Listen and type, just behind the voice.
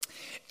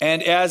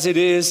And as it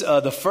is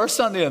the first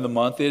Sunday of the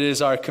month, it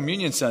is our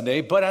Communion Sunday,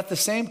 but at the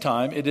same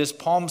time, it is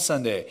Palm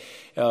Sunday.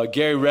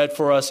 Gary read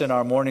for us in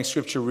our morning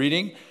scripture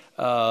reading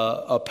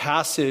a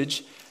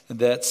passage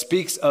that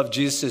speaks of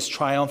Jesus'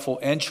 triumphal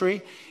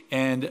entry.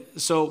 And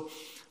so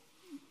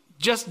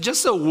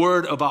just a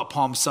word about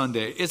Palm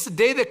Sunday. It's the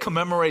day that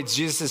commemorates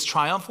Jesus'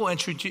 triumphal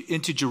entry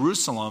into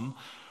Jerusalem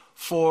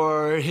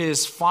for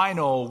his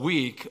final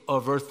week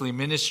of earthly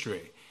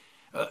ministry.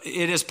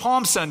 It is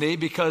Palm Sunday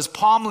because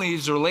palm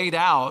leaves are laid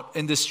out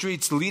in the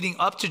streets leading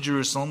up to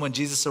Jerusalem when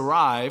Jesus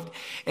arrived,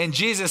 and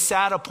Jesus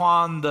sat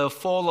upon the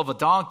foal of a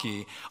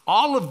donkey.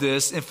 All of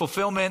this in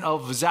fulfillment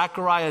of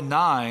Zechariah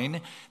 9,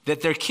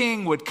 that their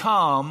king would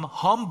come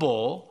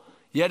humble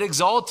yet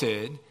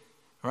exalted,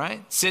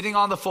 right? Sitting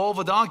on the foal of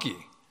a donkey.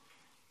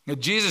 Now,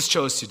 Jesus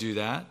chose to do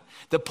that.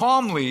 The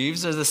palm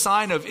leaves are the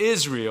sign of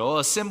Israel,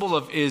 a symbol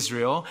of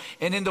Israel.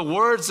 And in the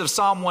words of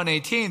Psalm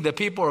 118, the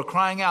people are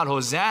crying out,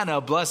 Hosanna,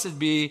 blessed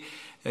be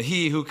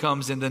he who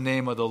comes in the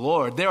name of the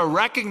Lord. They're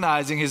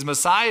recognizing his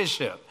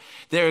messiahship.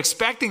 They're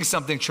expecting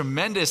something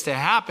tremendous to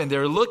happen.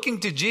 They're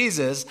looking to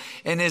Jesus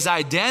and his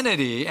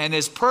identity and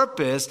his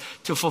purpose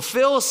to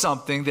fulfill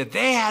something that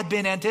they had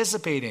been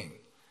anticipating.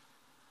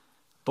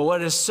 But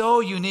what is so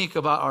unique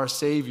about our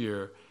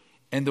Savior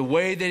and the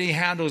way that he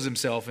handles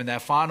himself in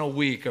that final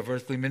week of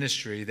earthly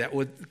ministry that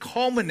would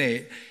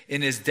culminate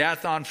in his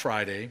death on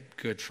Friday,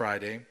 Good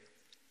Friday,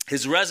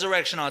 his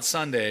resurrection on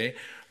Sunday,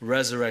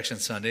 Resurrection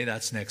Sunday,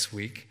 that's next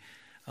week.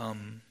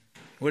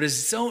 What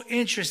is so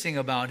interesting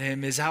about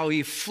him is how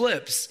he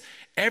flips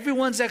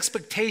everyone's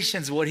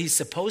expectations of what he's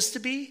supposed to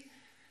be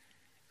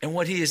and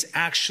what he has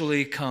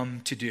actually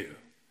come to do.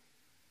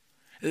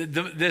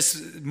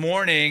 This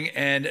morning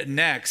and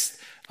next,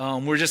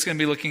 we're just going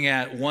to be looking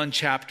at one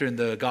chapter in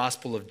the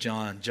Gospel of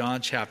John, John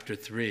chapter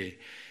 3.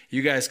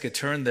 You guys could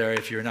turn there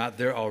if you're not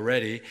there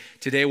already.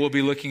 Today we'll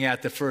be looking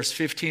at the first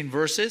 15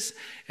 verses,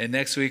 and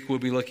next week we'll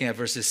be looking at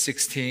verses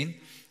 16,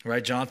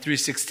 right? John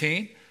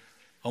 3:16.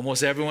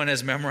 Almost everyone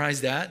has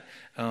memorized that.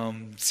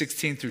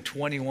 16 through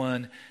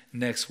 21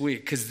 next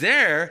week. Because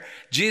there,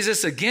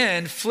 Jesus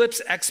again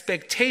flips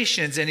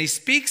expectations, and he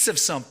speaks of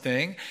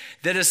something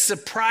that is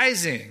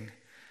surprising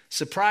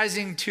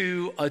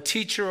to a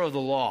teacher of the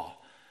law.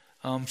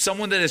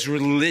 Someone that is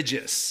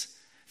religious,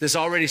 that's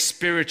already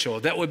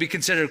spiritual, that would be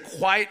considered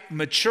quite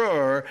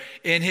mature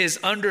in his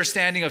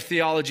understanding of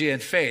theology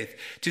and faith.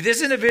 To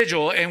this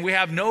individual, and we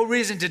have no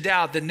reason to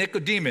doubt that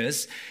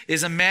Nicodemus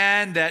is a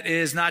man that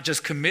is not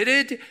just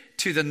committed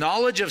to the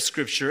knowledge of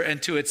Scripture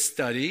and to its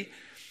study,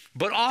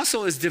 but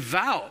also is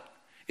devout,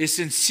 is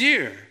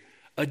sincere,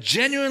 a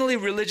genuinely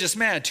religious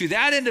man. To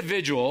that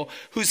individual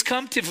who's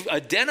come to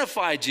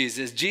identify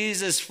Jesus,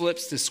 Jesus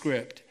flips the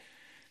script.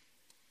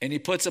 And he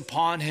puts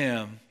upon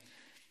him,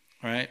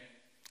 right,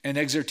 an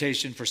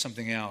exhortation for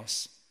something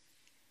else.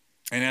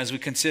 And as we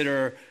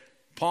consider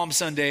Palm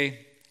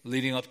Sunday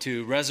leading up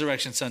to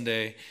Resurrection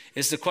Sunday,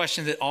 it's the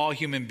question that all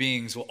human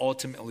beings will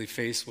ultimately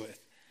face with.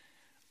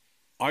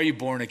 Are you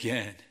born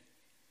again?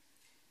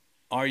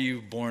 Are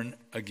you born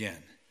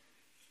again?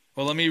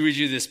 Well, let me read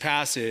you this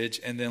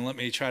passage, and then let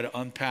me try to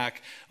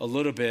unpack a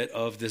little bit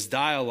of this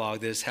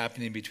dialogue that is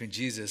happening between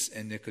Jesus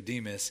and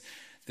Nicodemus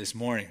this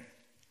morning.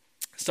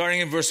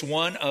 Starting in verse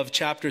 1 of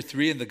chapter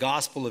 3 in the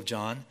Gospel of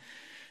John.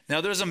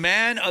 Now there's a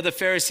man of the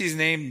Pharisees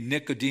named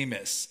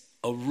Nicodemus,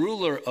 a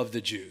ruler of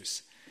the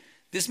Jews.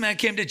 This man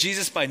came to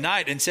Jesus by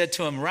night and said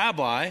to him,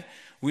 Rabbi,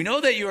 we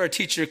know that you are a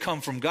teacher come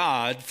from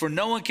God, for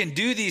no one can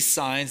do these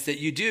signs that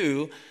you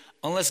do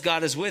unless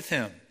God is with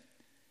him.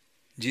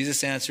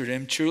 Jesus answered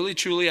him, Truly,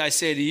 truly, I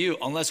say to you,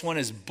 unless one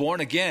is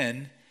born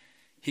again,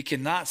 he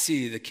cannot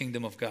see the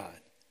kingdom of God.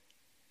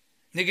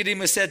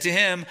 Nicodemus said to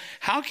him,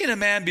 How can a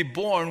man be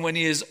born when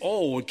he is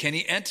old? Can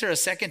he enter a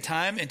second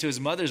time into his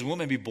mother's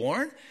womb and be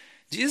born?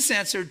 Jesus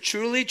answered,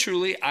 Truly,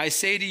 truly, I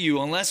say to you,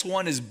 unless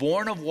one is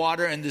born of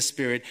water and the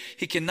Spirit,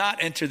 he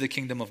cannot enter the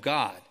kingdom of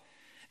God.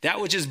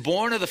 That which is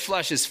born of the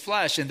flesh is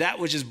flesh, and that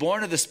which is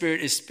born of the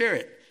Spirit is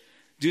spirit.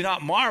 Do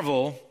not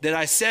marvel that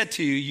I said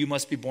to you, you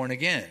must be born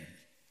again.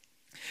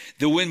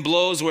 The wind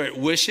blows where it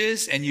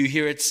wishes, and you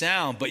hear its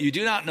sound, but you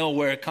do not know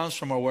where it comes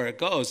from or where it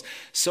goes.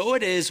 So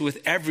it is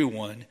with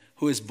everyone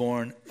who is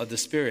born of the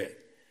Spirit.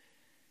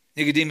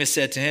 Nicodemus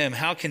said to him,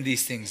 How can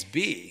these things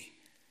be?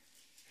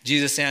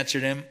 Jesus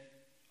answered him,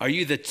 Are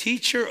you the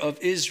teacher of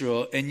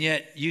Israel, and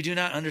yet you do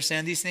not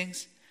understand these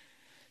things?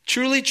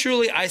 Truly,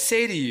 truly, I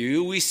say to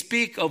you, we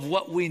speak of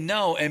what we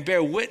know and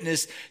bear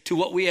witness to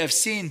what we have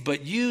seen,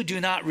 but you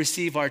do not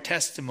receive our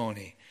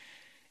testimony.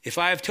 If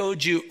I have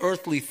told you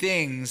earthly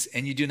things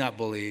and you do not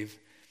believe,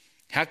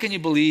 how can you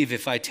believe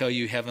if I tell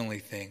you heavenly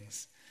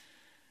things?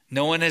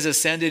 No one has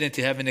ascended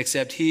into heaven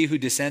except he who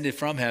descended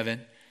from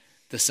heaven,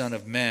 the Son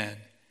of Man.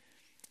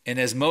 And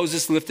as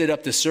Moses lifted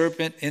up the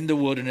serpent in the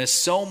wilderness,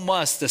 so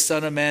must the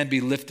Son of Man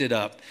be lifted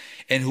up.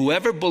 And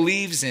whoever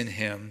believes in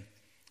him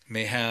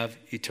may have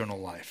eternal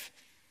life.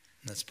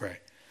 Let's pray.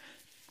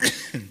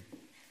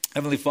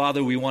 Heavenly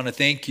Father, we want to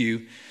thank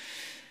you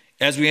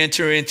as we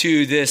enter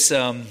into this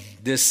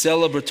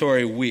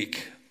celebratory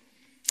week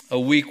a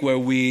week where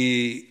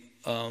we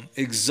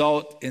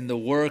exalt in the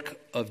work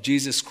of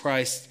Jesus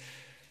Christ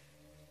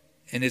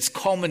and its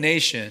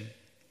culmination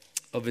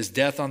of his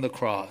death on the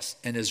cross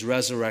and his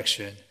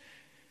resurrection,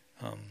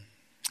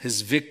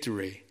 his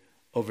victory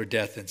over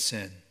death and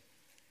sin.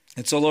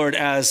 And so, Lord,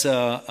 as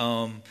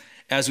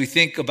we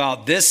think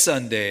about this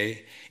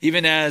Sunday,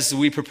 even as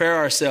we prepare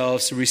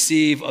ourselves to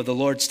receive of the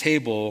Lord's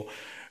table,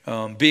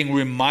 being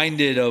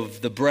reminded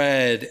of the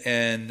bread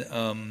and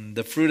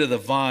the fruit of the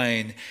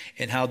vine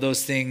and how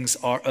those things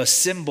are a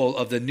symbol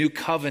of the new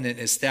covenant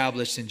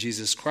established in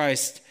Jesus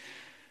Christ,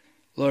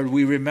 Lord,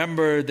 we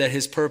remember that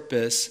his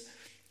purpose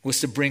was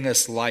to bring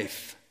us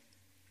life.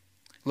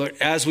 Lord,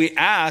 as we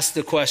ask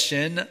the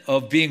question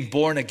of being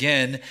born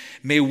again,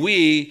 may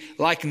we,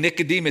 like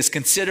Nicodemus,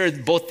 consider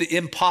both the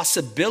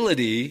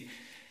impossibility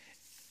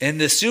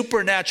and the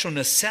supernatural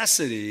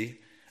necessity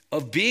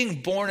of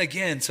being born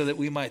again so that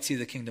we might see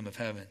the kingdom of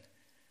heaven.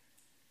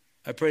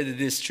 I pray that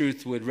this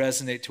truth would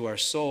resonate to our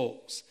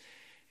souls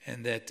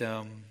and that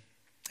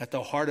at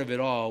the heart of it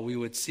all, we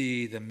would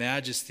see the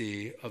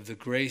majesty of the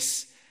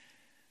grace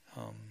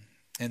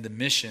and the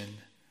mission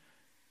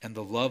and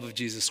the love of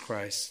Jesus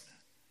Christ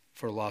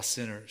for lost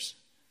sinners.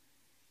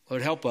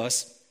 Lord, help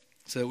us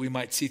so that we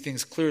might see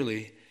things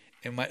clearly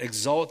and might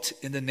exalt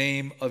in the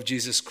name of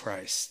Jesus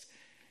Christ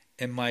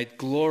and might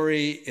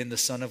glory in the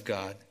Son of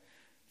God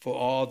for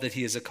all that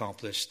he has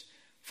accomplished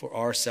for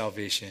our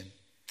salvation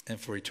and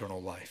for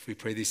eternal life. We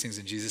pray these things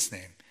in Jesus'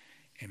 name.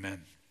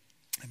 Amen.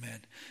 Amen.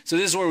 So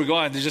this is where we're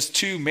going. There's just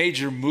two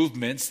major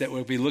movements that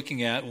we'll be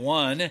looking at.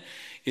 One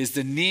is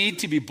the need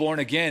to be born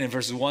again in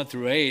verses 1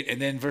 through 8,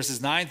 and then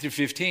verses 9 through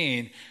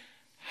 15,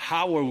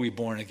 how are we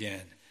born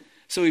again?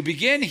 So we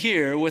begin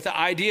here with the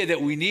idea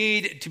that we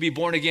need to be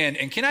born again.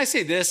 And can I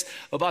say this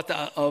about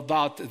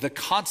the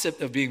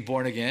concept of being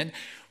born again?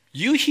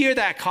 You hear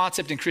that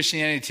concept in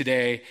Christianity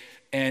today,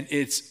 and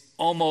it's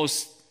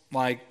almost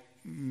like,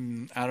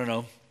 I don't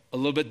know, a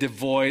little bit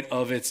devoid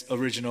of its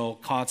original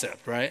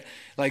concept, right?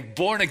 Like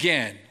born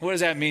again, what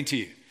does that mean to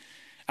you?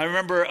 I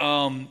remember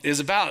it was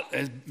about,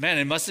 man,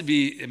 it must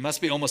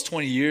be almost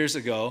 20 years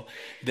ago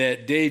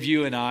that Dave,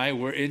 you and I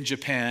were in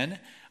Japan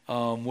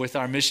with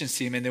our missions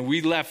team, and then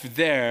we left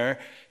there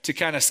to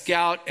kind of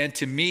scout and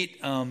to meet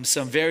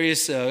some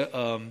various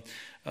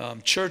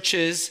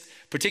churches,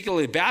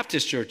 particularly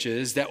Baptist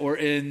churches that were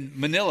in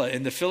Manila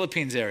in the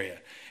Philippines area.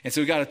 And so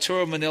we got a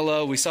tour of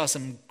Manila. We saw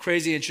some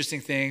crazy,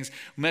 interesting things.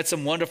 We met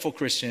some wonderful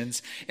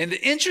Christians. And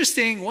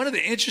one of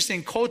the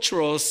interesting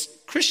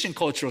Christian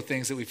cultural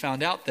things that we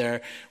found out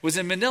there was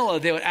in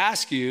Manila, they would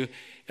ask you,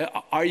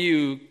 are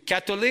you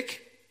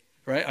Catholic?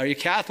 Right? Are you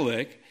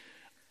Catholic?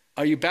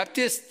 Are you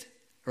Baptist?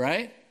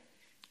 Right?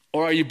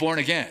 Or are you born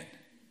again?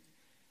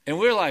 And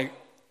we're like,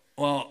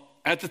 well,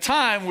 at the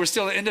time, we're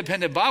still an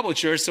independent Bible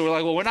church. So we're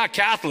like, well, we're not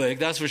Catholic,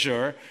 that's for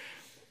sure.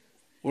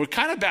 We're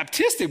kind of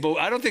Baptistic, but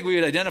I don't think we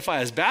would identify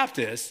as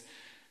Baptists.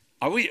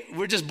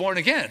 We're just born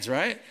agains,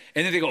 right?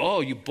 And then they go,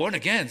 oh, you born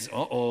agains.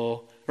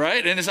 Uh-oh.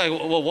 Right? And it's like,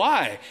 well,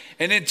 why?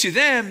 And then to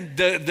them,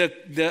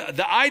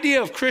 the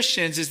idea of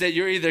Christians is that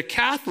you're either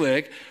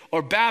Catholic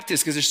or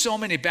Baptist, because there's so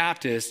many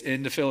Baptists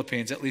in the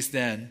Philippines, at least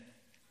then.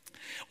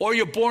 Or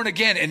you're born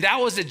again. And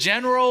that was the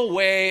general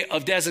way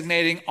of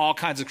designating all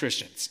kinds of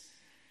Christians.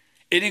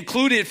 It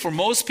included, for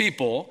most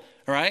people,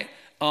 right,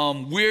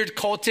 weird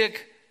cultic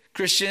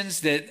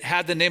Christians that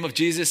had the name of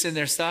Jesus in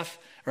their stuff,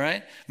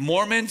 right?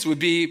 Mormons would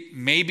be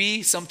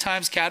maybe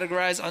sometimes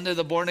categorized under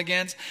the born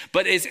agains,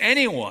 but it's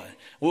anyone.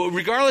 Well,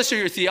 regardless of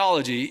your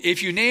theology,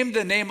 if you name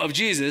the name of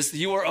Jesus,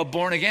 you are a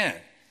born again.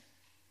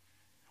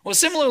 Well,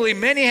 similarly,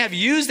 many have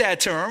used that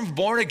term,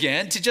 born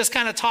again, to just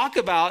kind of talk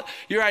about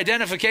your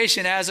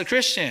identification as a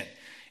Christian.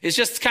 It's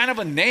just kind of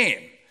a name.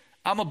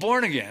 I'm a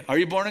born again. Are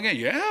you born again?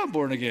 Yeah, I'm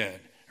born again,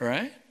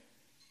 right?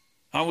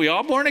 Are we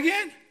all born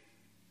again?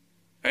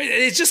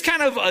 It's just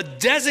kind of a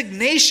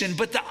designation,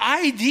 but the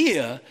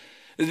idea,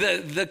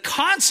 the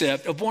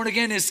concept of born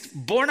again is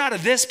born out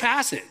of this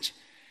passage.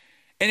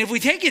 And if we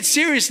take it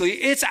seriously,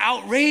 it's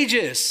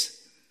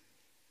outrageous.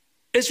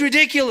 It's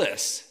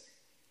ridiculous.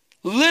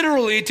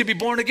 Literally, to be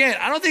born again.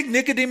 I don't think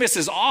Nicodemus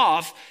is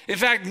off. In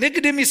fact,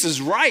 Nicodemus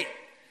is right.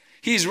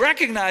 He's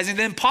recognizing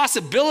the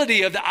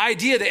impossibility of the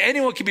idea that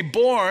anyone can be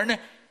born,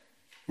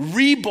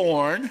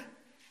 reborn,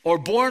 or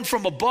born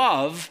from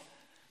above.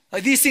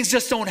 Like, these things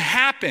just don't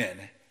happen.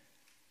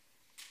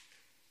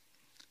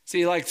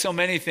 See, like so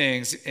many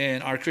things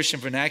in our Christian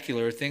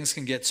vernacular, things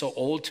can get so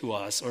old to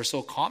us or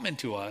so common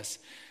to us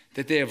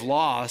that they have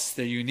lost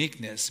their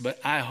uniqueness. But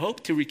I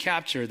hope to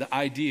recapture the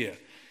idea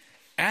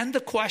and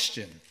the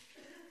question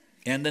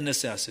and the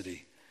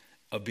necessity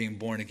of being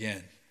born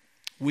again.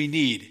 We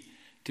need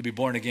to be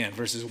born again,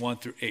 verses 1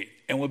 through 8.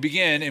 And we'll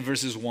begin in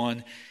verses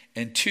 1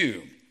 and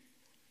 2.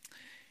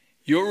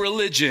 Your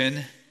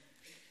religion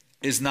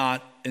is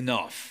not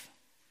enough.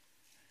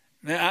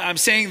 I'm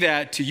saying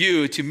that to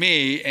you, to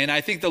me, and I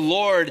think the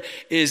Lord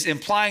is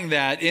implying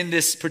that in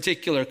this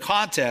particular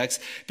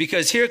context,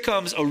 because here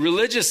comes a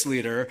religious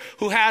leader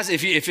who has,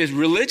 if his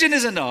religion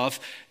is enough,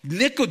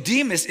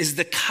 Nicodemus is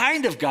the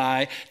kind of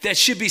guy that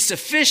should be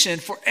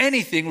sufficient for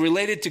anything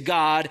related to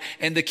God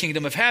and the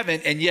kingdom of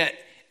heaven, and yet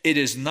it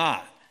is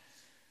not.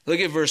 Look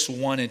at verse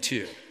 1 and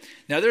 2.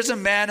 Now there's a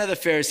man of the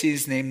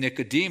Pharisees named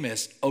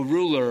Nicodemus, a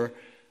ruler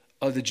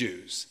of the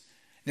Jews.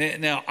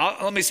 Now,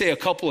 let me say a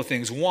couple of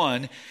things.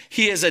 One,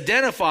 he is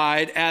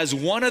identified as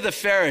one of the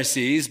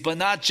Pharisees, but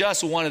not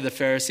just one of the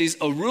Pharisees,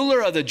 a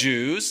ruler of the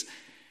Jews.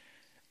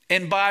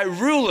 And by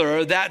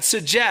ruler, that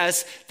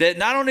suggests that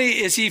not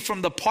only is he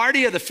from the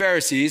party of the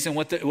Pharisees, and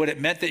what it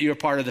meant that you're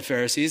part of the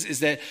Pharisees is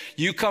that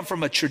you come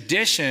from a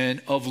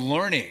tradition of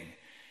learning.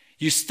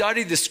 You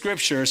studied the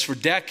scriptures for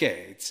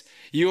decades.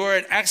 You are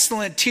an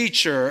excellent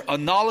teacher, a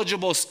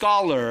knowledgeable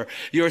scholar.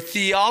 Your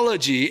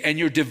theology and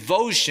your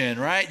devotion,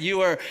 right?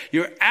 You're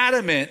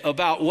adamant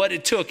about what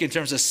it took in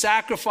terms of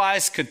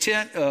sacrifice,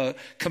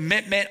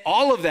 commitment,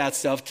 all of that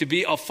stuff to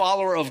be a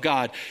follower of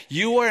God.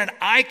 You are an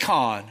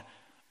icon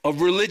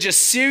of religious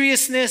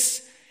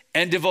seriousness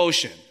and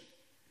devotion.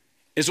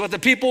 Is what the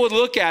people would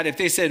look at if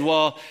they said,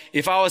 well,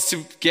 if I was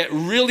to get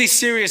really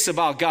serious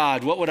about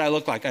God, what would I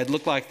look like? I'd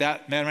look like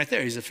that man right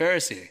there. He's a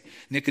Pharisee.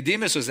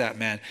 Nicodemus was that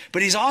man.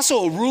 But he's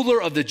also a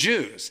ruler of the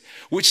Jews,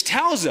 which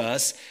tells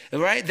us,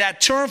 right,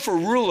 that term for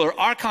ruler,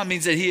 archon,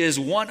 means that he is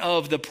one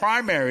of the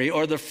primary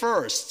or the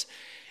first.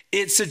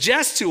 It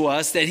suggests to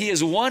us that he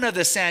is one of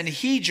the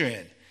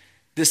Sanhedrin,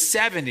 the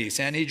 70.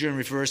 Sanhedrin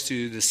refers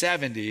to the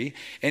 70,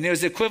 and it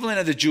was the equivalent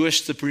of the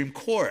Jewish Supreme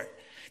Court.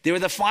 They were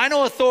the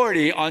final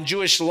authority on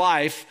Jewish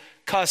life,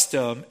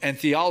 custom, and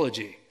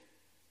theology.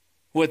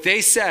 What they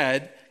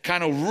said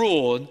kind of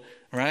ruled,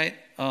 right,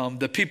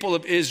 the people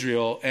of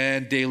Israel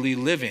and daily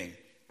living.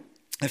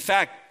 In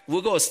fact,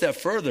 we'll go a step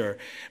further.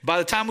 By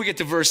the time we get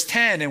to verse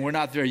 10, and we're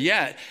not there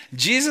yet,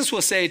 Jesus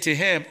will say to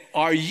him,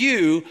 are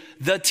you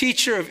the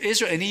teacher of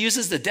Israel? And he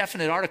uses the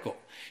definite article.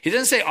 He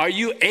doesn't say, are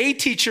you a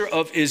teacher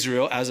of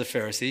Israel as a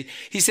Pharisee?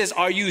 He says,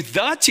 are you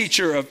the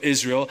teacher of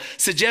Israel?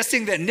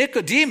 Suggesting that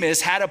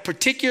Nicodemus had a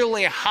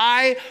particularly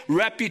high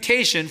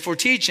reputation for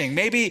teaching.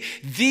 Maybe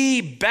the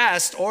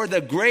best or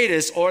the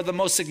greatest or the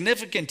most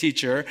significant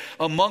teacher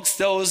amongst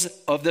those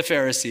of the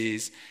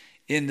Pharisees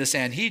in the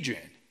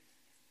Sanhedrin.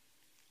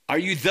 Are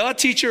you the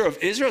teacher of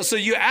Israel? So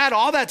you add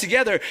all that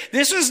together.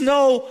 This was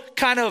no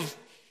kind of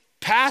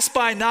pass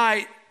by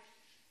night,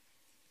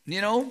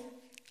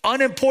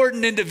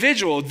 unimportant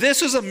individual.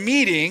 This was a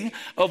meeting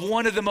of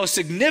one of the most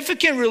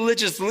significant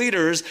religious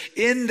leaders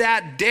in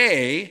that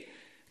day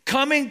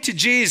coming to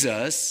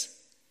Jesus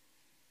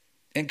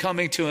and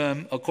coming to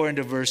him, according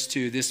to verse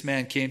 2, this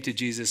man came to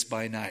Jesus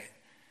by night,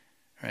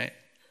 right?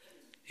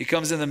 He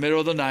comes in the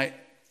middle of the night,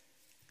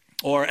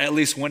 or at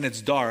least when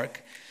it's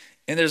dark,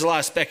 and there's a lot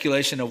of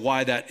speculation of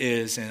why that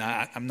is, and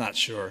I'm not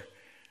sure,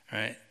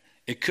 right?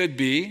 It could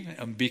be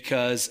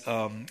because,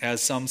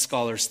 as some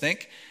scholars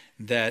think,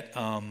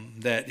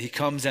 that he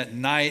comes at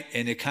night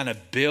and it kind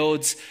of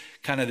builds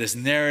kind of this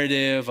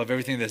narrative of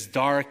everything that's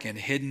dark and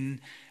hidden,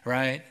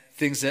 right?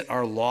 Things that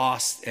are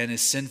lost and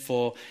is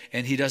sinful,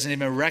 and he doesn't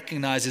even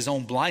recognize his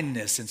own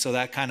blindness, and so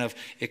that kind of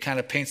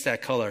paints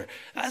that color.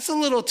 That's a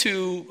little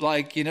too,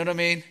 you know what I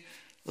mean?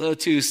 A little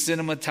too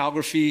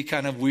cinematography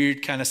kind of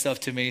weird kind of stuff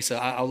to me, so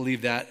I'll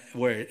leave that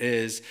where it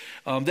is.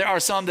 There are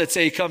some that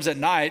say he comes at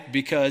night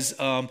because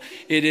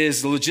it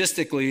is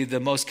logistically the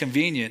most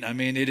convenient. I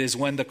mean, it is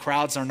when the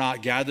crowds are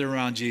not gathered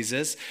around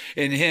Jesus,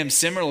 and him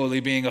similarly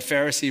being a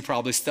Pharisee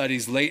probably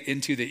studies late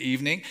into the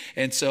evening,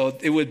 and so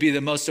it would be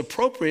the most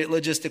appropriate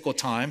logistical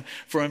time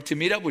for him to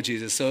meet up with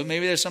Jesus. So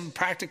maybe there's something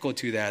practical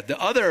to that. The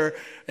other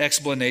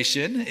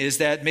explanation is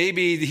that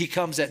maybe he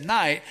comes at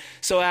night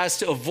so as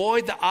to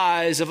avoid the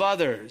eyes of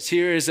others.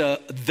 Here is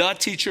the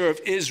teacher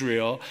of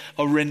Israel,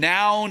 a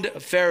renowned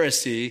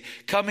Pharisee,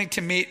 coming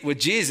to meet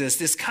with Jesus,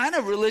 this kind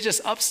of religious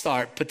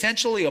upstart,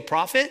 potentially a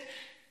prophet.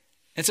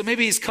 And so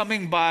maybe he's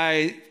coming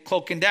by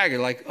cloak and dagger,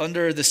 like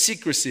under the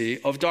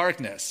secrecy of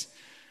darkness.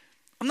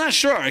 I'm not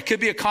sure. It could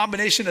be a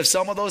combination of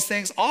some of those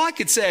things. All I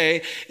could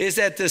say is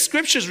that the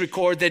scriptures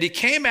record that he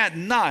came at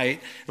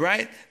night,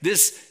 right?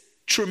 This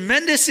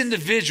tremendous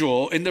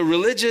individual in the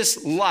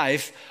religious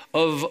life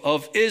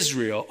of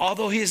Israel,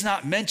 although he is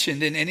not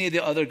mentioned in any of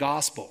the other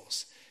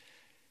gospels.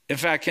 In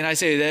fact, can I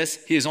say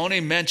this? He is only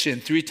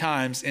mentioned 3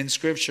 times in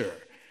scripture,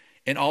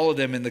 and all of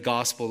them in the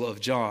Gospel of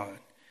John.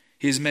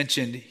 He is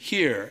mentioned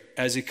here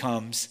as he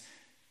comes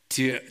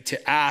to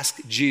ask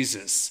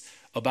Jesus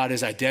about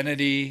his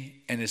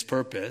identity and his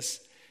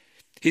purpose.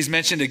 He's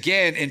mentioned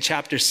again in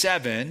chapter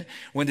 7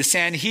 when the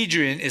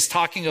Sanhedrin is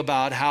talking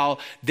about how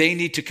they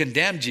need to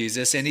condemn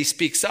Jesus, and he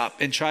speaks up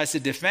and tries to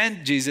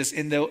defend Jesus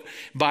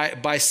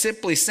by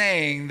simply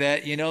saying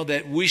that,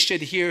 that we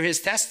should hear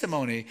his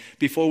testimony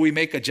before we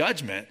make a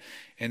judgment.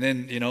 And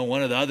then,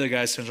 one of the other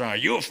guys turns around, are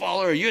you a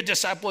follower? Are you a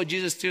disciple of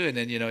Jesus too? And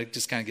then, it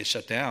just kind of gets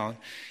shut down.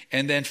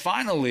 And then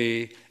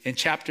finally, in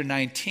chapter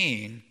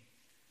 19,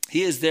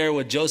 he is there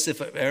with Joseph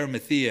of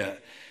Arimathea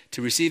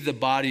to receive the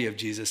body of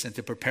Jesus and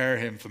to prepare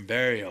him for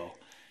burial.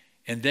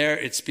 And there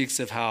it speaks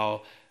of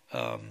how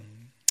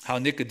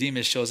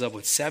Nicodemus shows up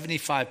with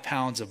 75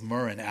 pounds of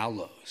myrrh and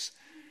aloes.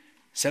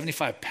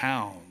 75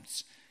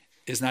 pounds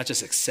is not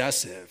just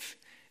excessive,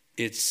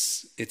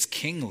 it's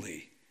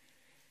kingly.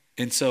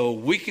 And so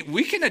we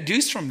can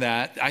deduce from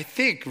that, I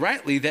think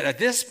rightly, that at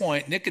this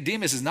point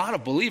Nicodemus is not a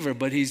believer,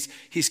 but he's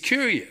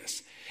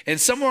curious. And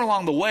somewhere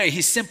along the way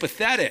he's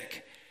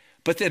sympathetic.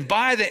 But then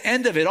by the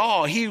end of it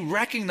all, he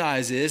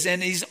recognizes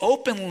and he's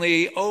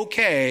openly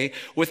okay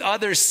with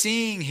others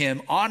seeing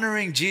him,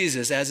 honoring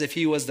Jesus as if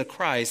he was the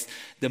Christ,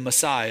 the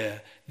Messiah,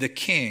 the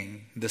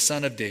King, the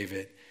Son of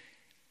David,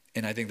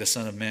 and I think the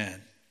Son of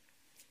Man.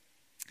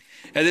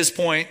 At this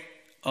point,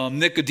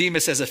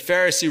 Nicodemus as a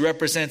Pharisee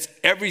represents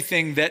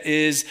everything that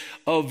is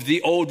of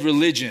the old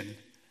religion,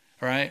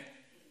 right?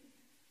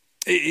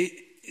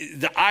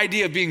 The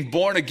idea of being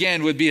born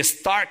again would be a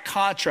stark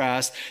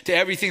contrast to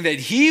everything that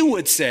he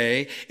would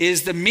say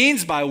is the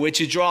means by which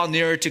you draw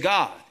nearer to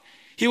God.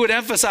 He would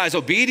emphasize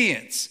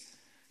obedience,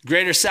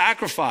 greater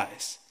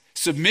sacrifice,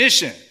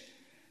 submission,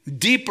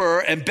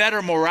 deeper and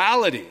better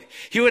morality.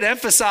 He would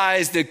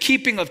emphasize the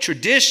keeping of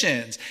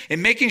traditions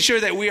and making sure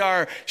that we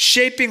are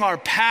shaping our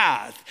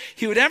path.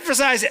 He would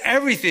emphasize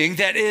everything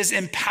that is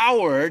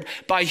empowered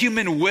by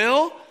human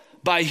will,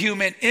 by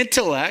human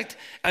intellect,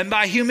 and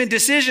by human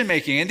decision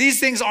making. And these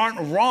things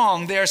aren't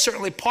wrong. They are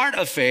certainly part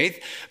of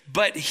faith,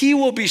 but he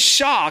will be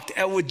shocked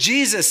at what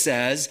Jesus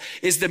says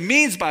is the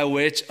means by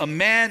which a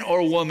man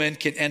or woman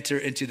can enter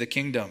into the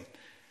kingdom.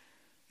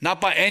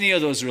 Not by any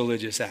of those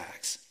religious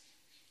acts.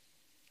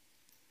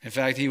 In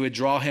fact, he would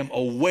draw him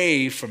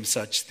away from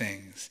such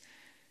things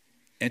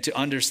and to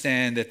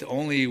understand that the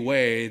only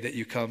way that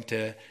you come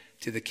to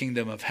the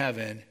kingdom of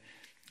heaven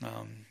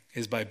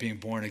is by being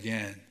born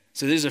again.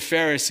 So there's a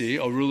Pharisee,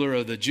 a ruler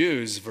of the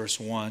Jews, verse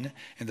 1,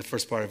 in the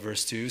first part of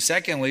verse 2.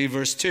 Secondly,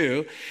 verse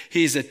 2,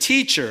 he's a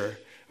teacher,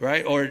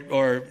 right?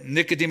 Or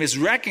Nicodemus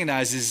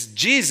recognizes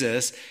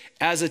Jesus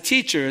as a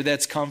teacher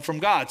that's come from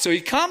God. So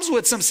he comes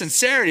with some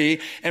sincerity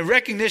and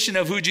recognition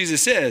of who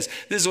Jesus is.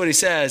 This is what he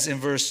says in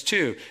verse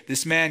 2.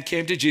 This man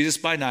came to Jesus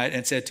by night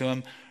and said to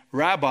him,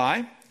 Rabbi,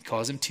 he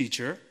calls him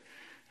teacher,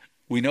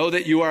 we know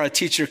that you are a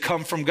teacher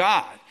come from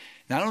God.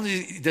 Not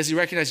only does he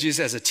recognize Jesus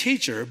as a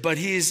teacher, but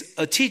he's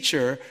a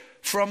teacher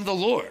from the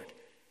Lord.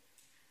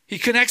 He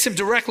connects him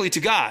directly to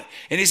God.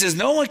 And he says,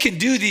 no one can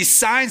do these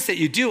signs that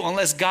you do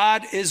unless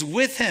God is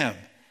with him.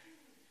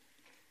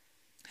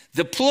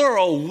 The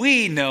plural,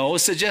 we know,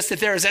 suggests that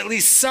there is at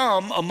least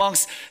some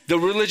amongst the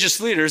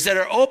religious leaders that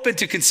are open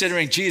to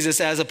considering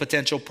Jesus as a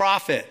potential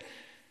prophet.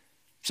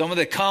 Someone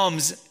that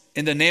comes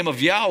in the name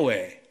of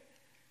Yahweh.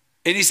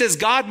 And he says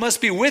God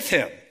must be with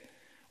him.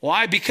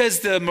 Why?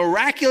 Because the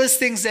miraculous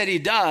things that he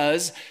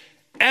does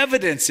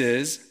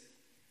evidences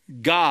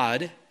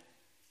God.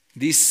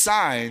 These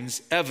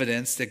signs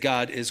evidence that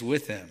God is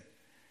with him.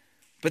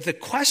 But the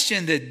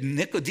question that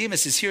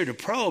Nicodemus is here to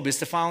probe is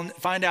to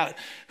find out,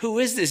 who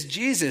is this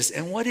Jesus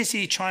and what is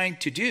he trying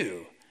to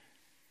do?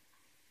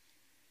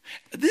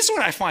 This is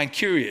what I find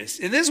curious.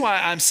 And this is why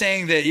I'm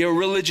saying that your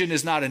religion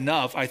is not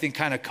enough, I think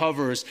kind of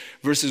covers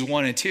verses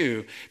 1 and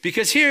 2.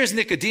 Because here's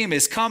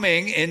Nicodemus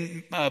coming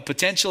in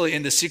potentially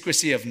in the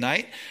secrecy of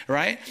night,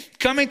 right?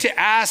 Coming to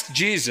ask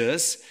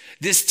Jesus,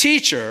 this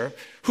teacher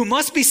who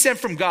must be sent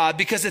from God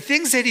because the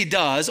things that he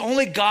does,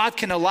 only God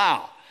can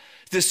allow.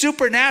 The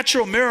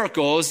supernatural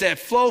miracles that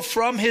flow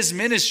from his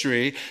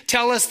ministry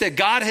tell us that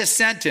God has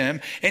sent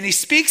him and he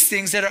speaks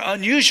things that are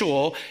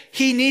unusual.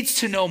 He needs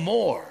to know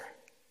more.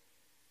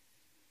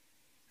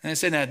 And I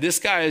said, now this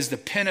guy is the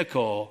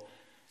pinnacle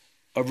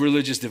of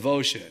religious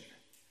devotion.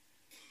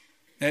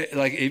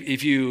 Like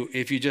if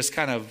you just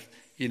kind of,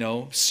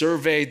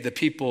 surveyed the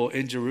people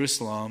in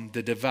Jerusalem,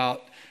 the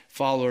devout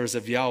followers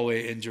of Yahweh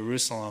in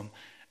Jerusalem,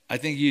 I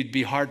think you'd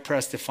be hard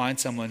pressed to find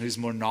someone who's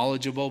more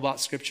knowledgeable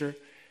about Scripture,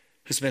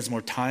 who spends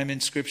more time in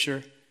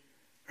Scripture,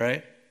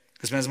 right?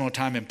 Who spends more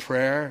time in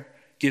prayer,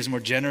 gives more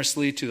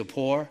generously to the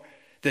poor,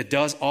 that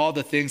does all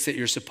the things that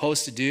you're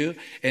supposed to do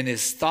and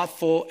is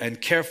thoughtful and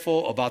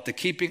careful about the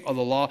keeping of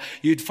the law.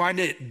 You'd find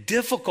it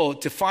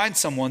difficult to find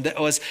someone that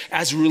was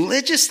as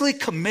religiously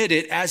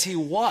committed as he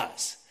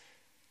was.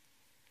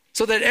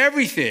 So that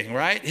everything,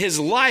 right, his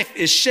life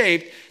is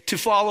shaped to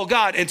follow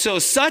God. And so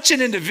such an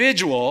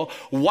individual,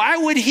 why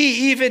would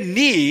he even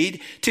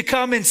need to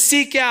come and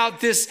seek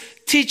out this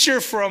teacher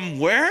from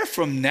where?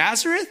 From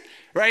Nazareth?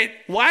 Right?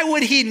 Why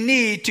would he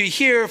need to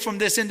hear from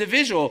this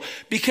individual?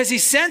 Because he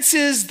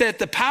senses that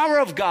the power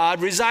of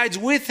God resides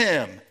with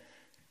him.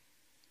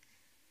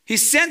 He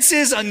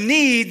senses a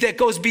need that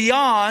goes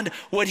beyond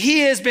what he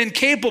has been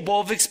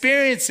capable of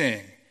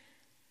experiencing.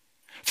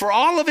 For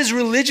all of his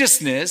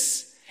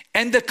religiousness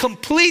and the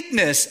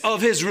completeness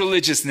of his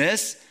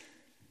religiousness,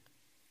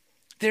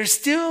 there's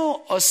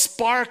still a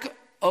spark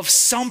of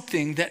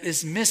something that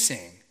is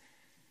missing.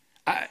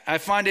 I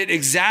find it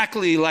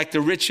exactly like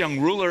the rich young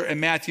ruler in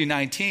Matthew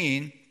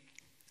 19,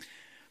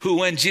 who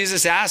when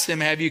Jesus asked him,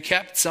 have you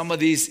kept some of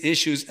these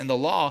issues in the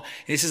law?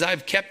 And he says,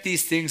 I've kept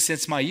these things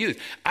since my youth.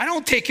 I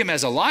don't take him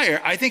as a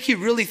liar. I think he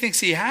really thinks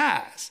he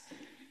has.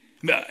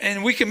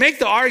 And we can make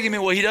the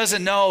argument, well, he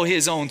doesn't know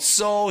his own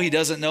soul. He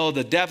doesn't know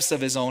the depths of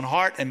his own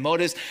heart and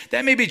motives.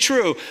 That may be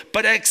true,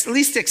 but at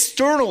least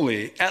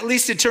externally, at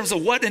least in terms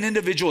of what an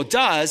individual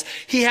does,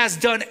 he has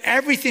done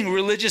everything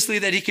religiously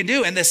that he can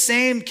do. And the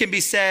same can be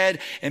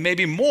said, and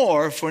maybe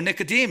more, for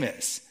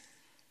Nicodemus.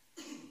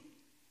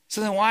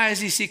 So then why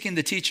is he seeking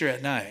the teacher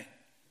at night?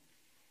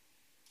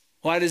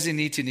 Why does he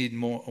need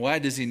more? Why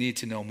does he need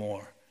to know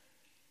more?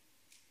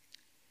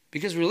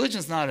 Because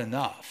religion's not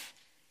enough.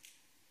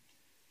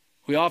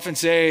 We often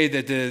say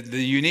that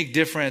the unique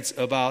difference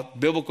about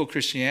biblical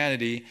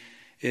Christianity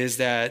is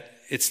that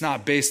it's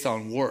not based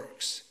on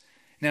works.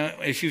 Now,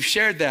 if you've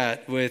shared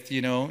that with,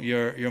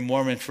 your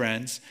Mormon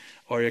friends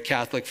or your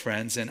Catholic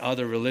friends and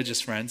other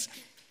religious friends,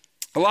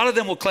 a lot of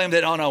them will claim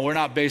that, oh no, we're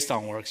not based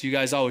on works. You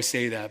guys always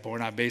say that, but we're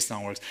not based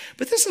on works.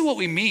 But this is what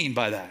we mean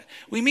by that.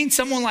 We mean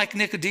someone like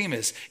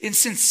Nicodemus in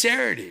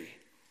sincerity,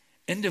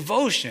 in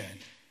devotion,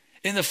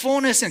 in the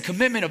fullness and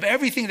commitment of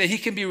everything that he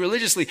can be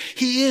religiously.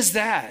 He is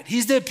that.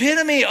 He's the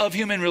epitome of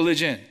human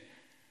religion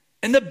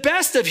and the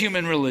best of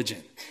human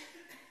religion,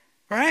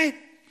 right?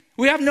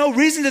 We have no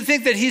reason to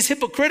think that he's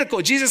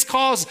hypocritical. Jesus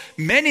calls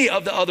many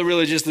of the other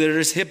religious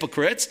leaders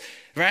hypocrites,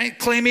 right?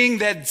 Claiming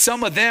that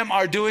some of them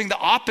are doing the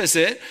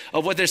opposite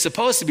of what they're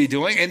supposed to be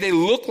doing, and they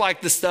look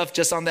like the stuff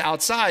just on the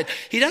outside.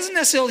 He doesn't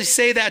necessarily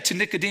say that to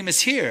Nicodemus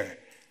here.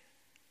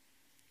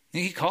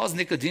 He calls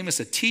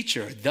Nicodemus a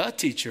teacher, the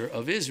teacher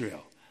of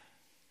Israel.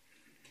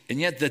 And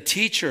yet the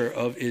teacher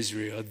of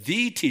Israel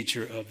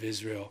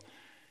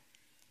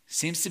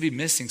seems to be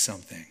missing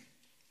something.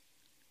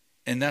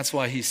 And that's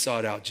why he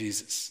sought out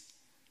Jesus.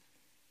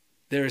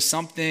 There is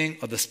something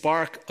of the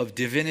spark of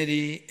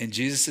divinity in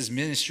Jesus'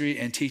 ministry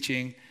and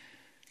teaching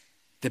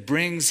that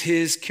brings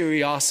his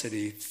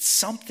curiosity,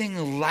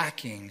 something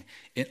lacking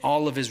in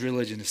all of his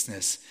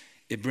religiousness.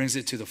 It brings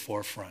it to the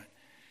forefront.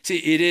 See,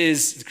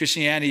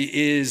 Christianity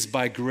is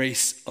by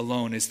grace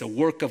alone. It's the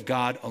work of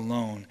God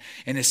alone.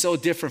 And it's so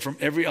different from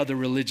every other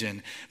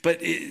religion.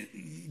 But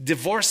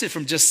divorce it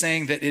from just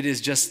saying that it is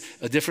just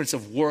a difference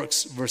of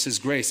works versus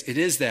grace. It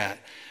is that.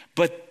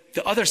 But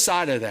the other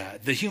side of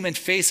that, the human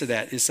face of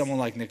that, is someone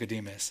like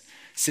Nicodemus.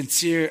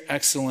 Sincere,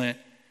 excellent,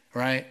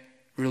 right?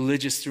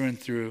 Religious through and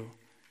through.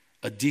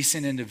 A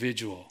decent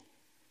individual.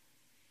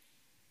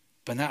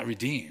 But not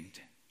redeemed.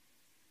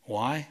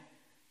 Why?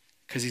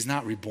 Because he's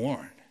not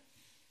reborn.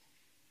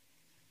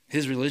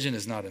 His religion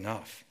is not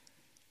enough.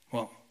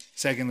 Well,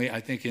 secondly,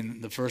 I think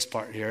in the first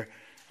part here,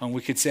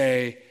 we could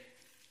say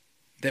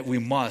that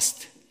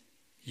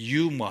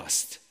you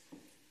must,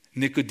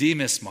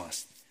 Nicodemus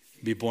must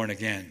be born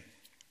again.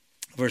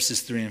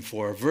 Verses 3 and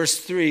 4. Verse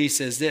 3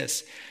 says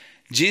this,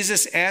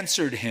 Jesus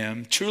answered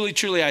him, truly,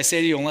 truly, I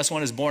say to you, unless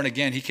one is born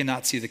again, he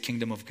cannot see the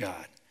kingdom of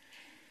God.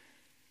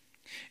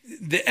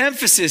 The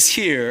emphasis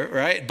here,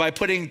 right, by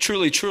putting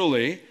truly,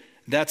 truly,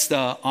 that's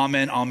the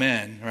amen,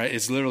 amen, right?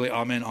 It's literally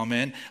amen,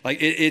 amen.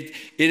 Like it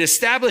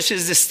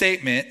establishes this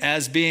statement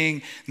as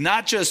being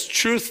not just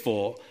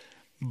truthful,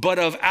 but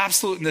of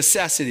absolute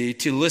necessity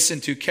to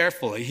listen to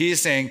carefully.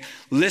 He's saying,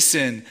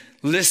 listen,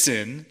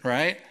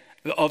 right?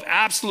 Of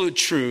absolute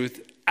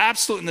truth,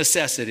 absolute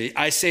necessity,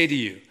 I say to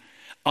you,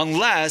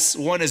 unless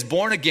one is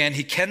born again,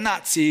 he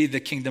cannot see the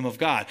kingdom of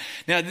God.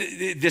 Now,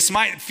 this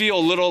might feel a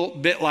little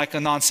bit like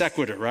a non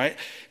sequitur, right?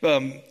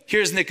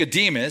 Here's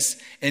Nicodemus,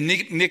 and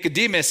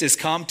Nicodemus has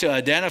come to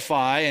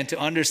identify and to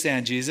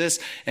understand Jesus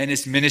and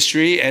his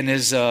ministry and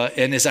his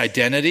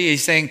identity.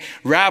 He's saying,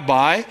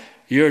 Rabbi,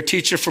 you're a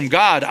teacher from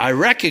God. I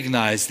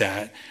recognize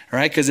that,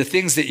 right? Because the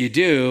things that you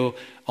do,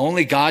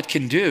 only God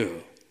can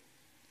do.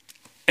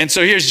 And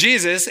so here's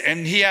Jesus,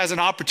 and he has an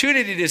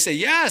opportunity to say,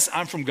 yes,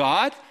 I'm from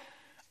God.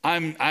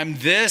 I'm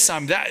this,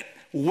 I'm that.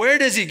 Where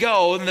does he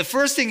go? And the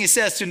first thing he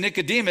says to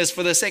Nicodemus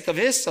for the sake of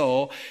his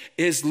soul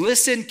is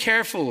listen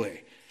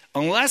carefully.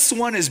 Unless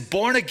one is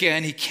born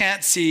again, he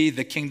can't see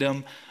the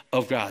kingdom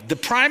of God. The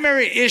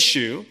primary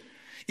issue,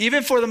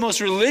 even for the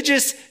most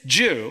religious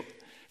Jew,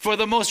 for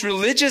the most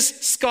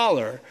religious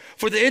scholar,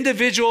 for the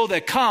individual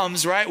that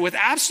comes, right, with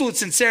absolute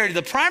sincerity,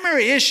 the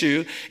primary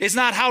issue is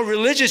not how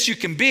religious you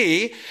can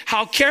be,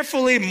 how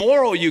carefully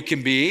moral you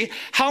can be,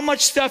 how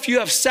much stuff you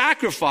have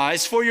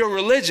sacrificed for your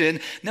religion.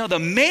 No, the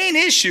main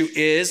issue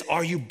is,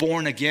 are you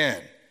born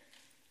again?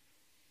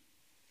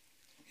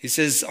 He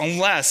says,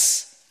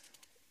 unless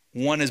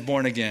one is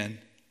born again,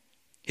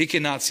 he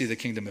cannot see the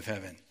kingdom of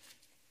heaven.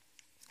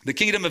 The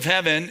kingdom of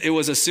heaven, it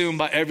was assumed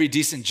by every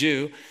decent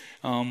Jew,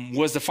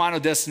 was the final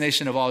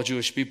destination of all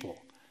Jewish people.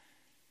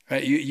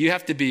 Right? You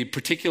have to be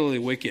particularly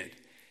wicked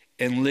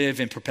and live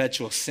in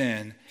perpetual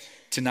sin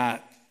to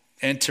not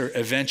enter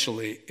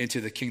eventually into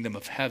the kingdom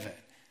of heaven.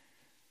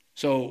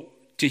 So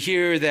to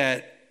hear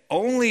that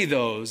only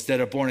those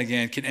that are born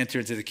again can enter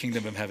into the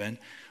kingdom of heaven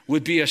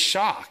would be a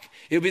shock.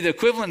 It would be the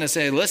equivalent to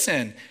say,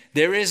 listen,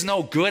 there is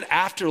no good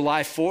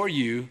afterlife for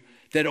you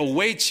that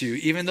awaits you,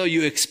 even though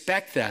you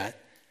expect that,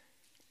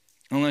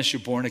 unless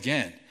you're born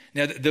again.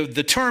 Now,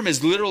 the term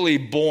is literally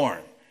born.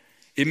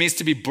 It means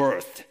to be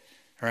birthed,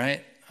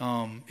 right?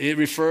 It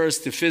refers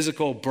to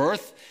physical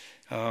birth.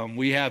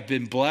 We have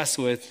been blessed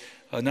with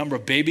a number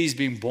of babies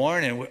being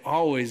born, and we're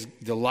always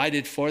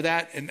delighted for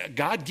that. And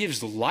God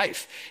gives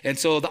life. And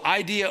so the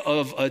idea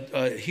of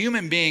a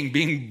human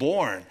being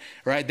born,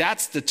 right,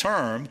 that's the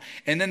term.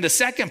 And then the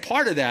second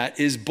part of that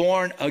is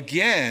born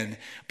again.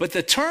 But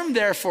the term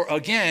there for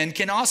again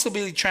can also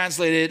be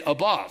translated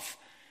above.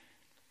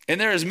 And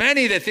there's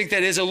many that think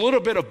that is a little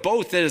bit of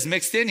both that is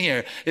mixed in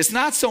here. It's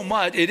not so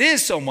much, it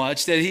is so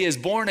much that he is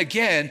born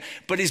again,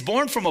 but he's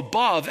born from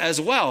above as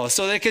well.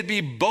 So there could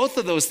be both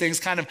of those things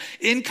kind of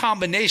in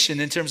combination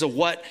in terms of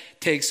what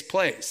takes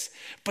place.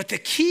 But the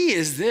key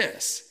is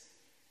this.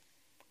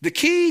 The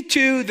key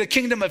to the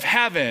kingdom of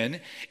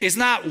heaven is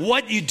not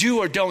what you do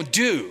or don't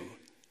do.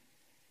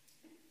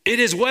 It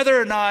is whether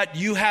or not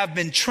you have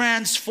been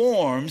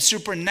transformed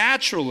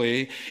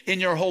supernaturally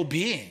in your whole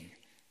being.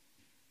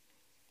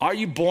 Are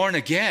you born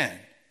again?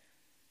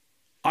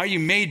 Are you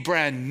made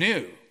brand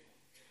new?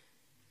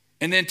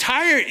 And the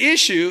entire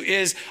issue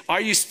is,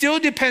 are you still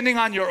depending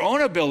on your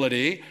own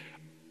ability,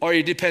 or are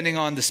you depending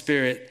on the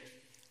Spirit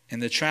and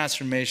the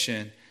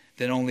transformation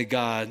that only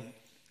God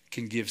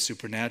can give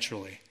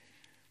supernaturally?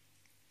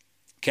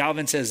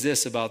 Calvin says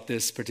this about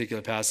this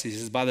particular passage. He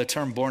says, by the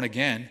term born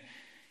again,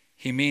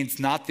 he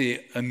means not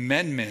the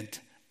amendment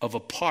of a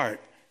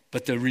part,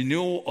 but the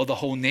renewal of the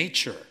whole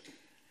nature.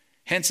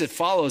 Hence, it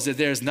follows that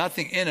there is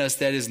nothing in us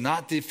that is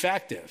not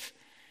defective.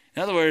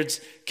 In other words,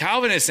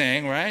 Calvin is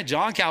saying, right?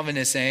 John Calvin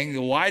is saying,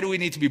 why do we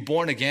need to be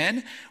born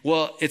again?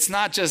 Well, it's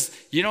not just,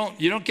 I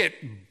don't get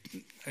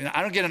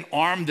an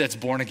arm that's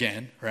born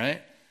again,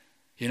 right?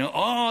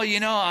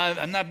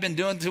 I've not been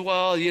doing too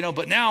well,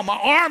 but now my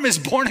arm is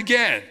born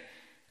again,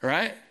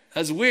 right?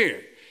 That's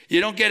weird.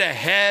 You don't get a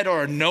head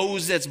or a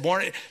nose that's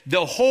born.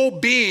 The whole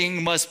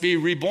being must be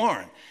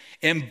reborn.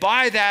 And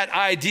by that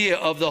idea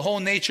of the whole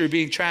nature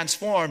being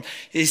transformed,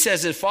 he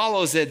says it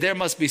follows that there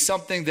must be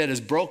something that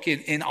is broken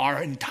in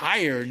our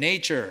entire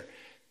nature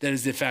that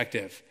is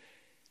defective.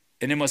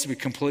 And it must be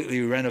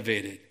completely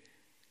renovated,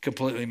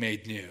 completely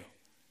made new.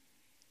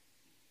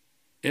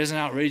 It is an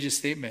outrageous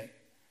statement,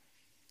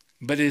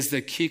 but it is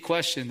the key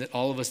question that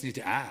all of us need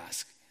to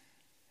ask.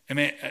 I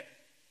mean,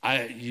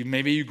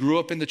 maybe you grew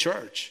up in the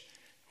church.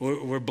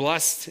 We're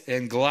blessed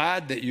and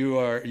glad that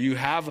you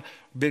have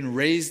been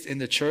raised in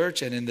the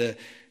church and in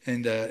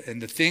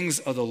the things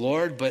of the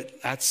Lord. But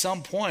at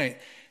some point,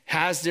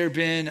 has there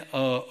been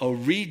a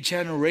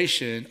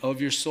regeneration of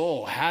your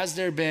soul? Has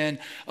there been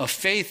a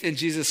faith in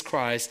Jesus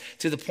Christ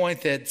to the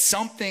point that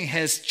something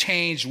has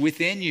changed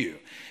within you?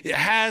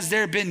 Has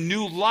there been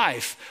new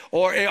life?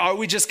 Or are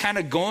we just kind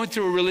of going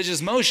through a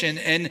religious motion?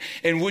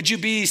 And would you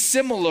be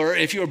similar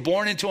if you were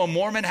born into a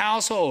Mormon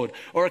household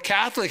or a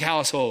Catholic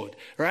household,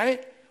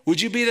 right? Would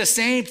you be the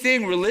same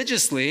thing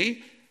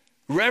religiously,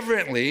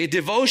 reverently,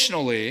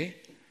 devotionally,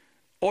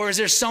 or is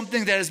there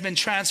something that has been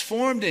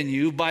transformed in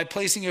you by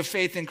placing your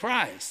faith in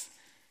Christ?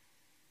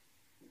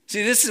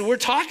 See, we're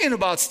talking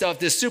about stuff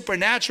that's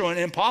supernatural and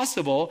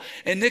impossible,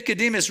 and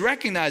Nicodemus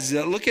recognizes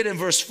that. Look at it in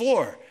verse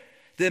 4,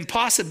 the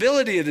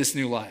impossibility of this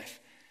new life.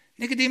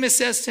 Nicodemus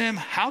says to him,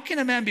 how can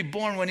a man be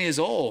born when he is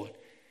old?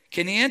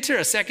 Can he enter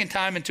a second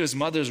time into his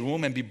mother's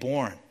womb and be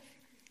born?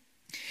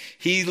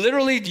 He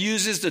literally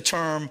uses the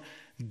term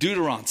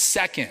deuteron,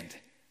 second,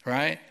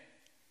 right?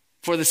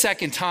 For the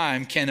second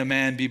time can a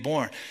man be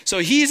born. So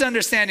he's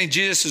understanding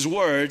Jesus'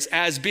 words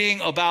as being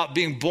about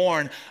being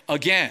born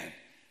again.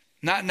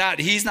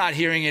 He's not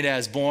hearing it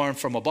as born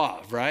from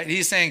above, right?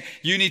 He's saying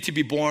you need to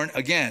be born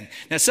again.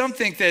 Now some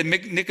think that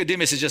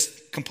Nicodemus has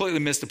just completely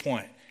missed the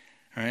point,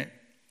 right?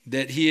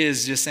 That he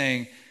is just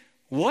saying,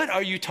 what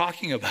are you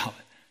talking about?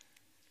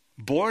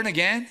 Born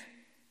again?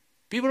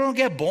 People don't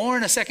get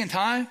born a second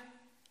time.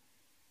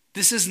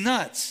 This is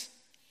nuts.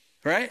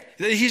 Right?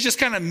 He's just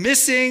kind of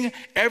missing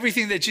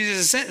everything that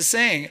Jesus is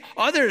saying.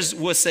 Others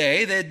will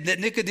say that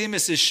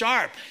Nicodemus is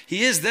sharp.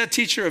 He is the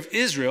teacher of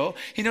Israel.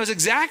 He knows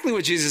exactly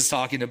what Jesus is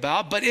talking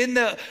about, but in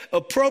the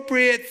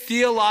appropriate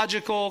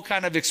theological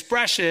kind of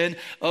expression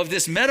of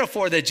this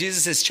metaphor that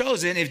Jesus has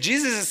chosen, if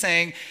Jesus is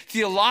saying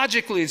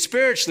theologically and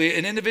spiritually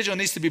an individual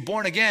needs to be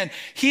born again,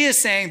 he is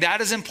saying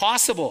that is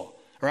impossible,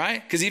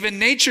 right? Because even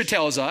nature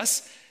tells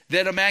us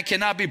that a man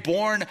cannot be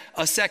born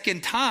a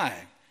second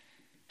time.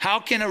 How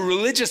can a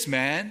religious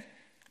man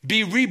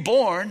be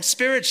reborn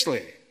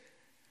spiritually?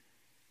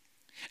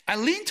 I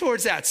lean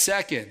towards that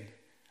second.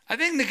 I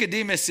think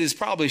Nicodemus is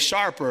probably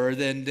sharper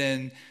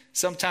than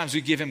sometimes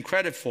we give him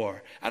credit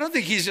for. I don't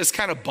think he's just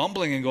kind of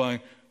bumbling and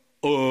going,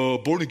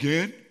 born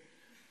again?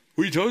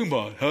 What are you talking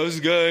about? How does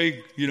a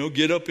guy,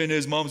 get up in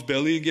his mom's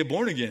belly and get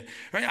born again?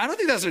 Right? I don't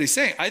think that's what he's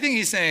saying. I think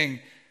he's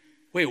saying,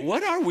 wait,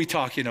 what are we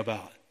talking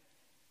about?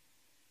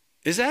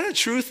 Is that a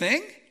true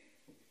thing?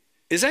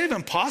 Is that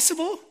even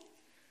possible?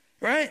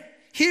 Right?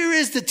 Here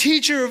is the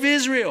teacher of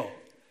Israel,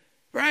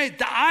 right?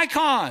 The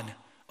icon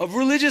of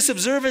religious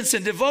observance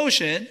and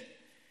devotion.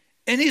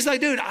 And he's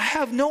like, dude, I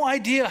have no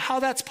idea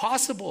how that's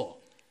possible.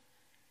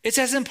 It's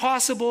as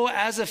impossible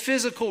as a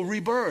physical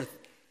rebirth.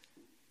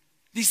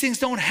 These things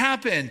don't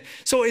happen.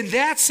 So in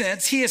that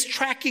sense, he is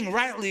tracking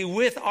rightly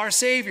with our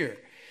Savior.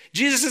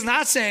 Jesus is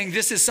not saying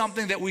this is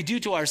something that we do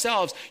to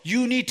ourselves.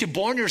 You need to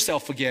born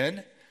yourself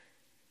again.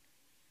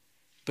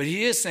 But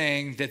he is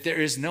saying that there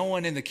is no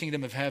one in the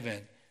kingdom of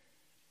heaven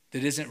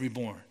that isn't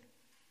reborn.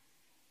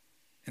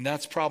 And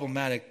that's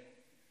problematic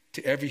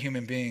to every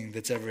human being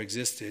that's ever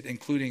existed,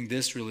 including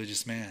this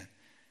religious man,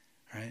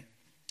 right?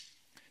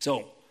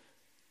 So,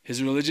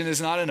 his religion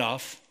is not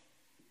enough.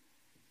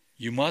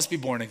 You must be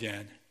born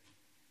again.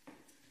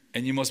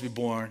 And you must be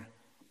born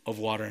of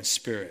water and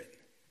spirit.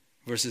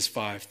 Verses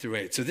 5 through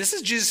 8. So this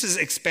is Jesus'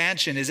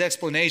 expansion, his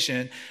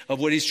explanation of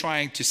what he's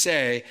trying to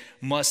say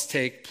must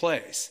take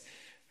place,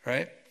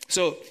 right?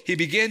 So he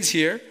begins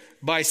here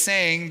by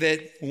saying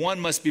that one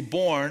must be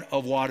born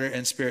of water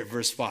and spirit,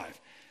 verse 5.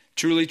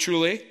 Truly,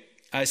 truly,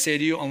 I say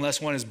to you,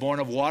 unless one is born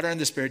of water and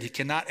the spirit, he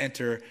cannot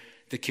enter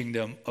the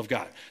kingdom of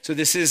God. So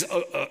this is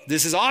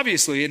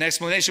obviously an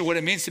explanation of what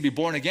it means to be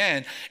born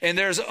again. And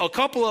there's a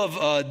couple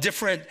of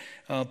different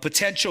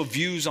potential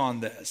views on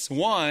this.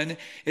 One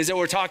is that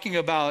we're talking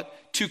about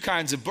two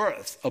kinds of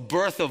birth. A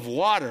birth of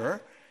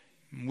water,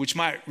 which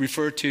might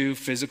refer to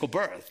physical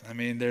birth. I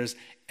mean, there's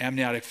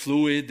amniotic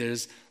fluid.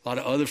 There's a lot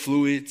of other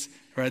fluids,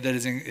 right, that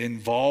is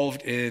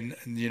involved in,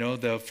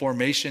 the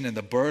formation and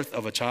the birth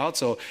of a child.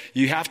 So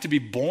you have to be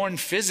born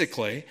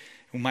physically,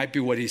 might be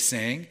what he's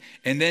saying.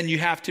 And then you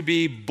have to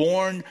be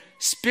born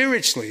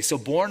spiritually. So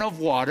born of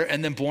water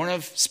and then born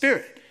of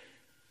spirit.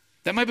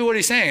 That might be what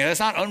he's saying. That's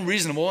not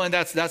unreasonable, and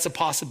that's a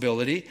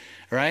possibility,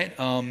 right?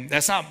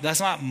 That's not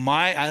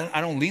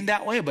I don't lean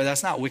that way, but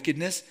that's not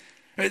wickedness.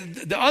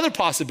 The other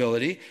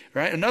possibility,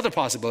 right? Another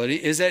possibility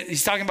is that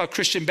he's talking about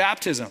Christian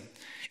baptism.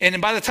 And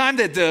by the time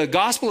that the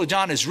Gospel of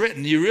John is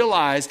written, you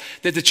realize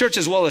that the church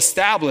is well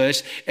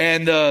established,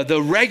 and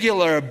the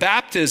regular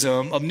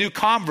baptism of new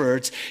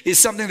converts is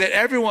something that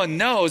everyone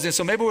knows. And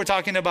so maybe we're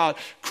talking about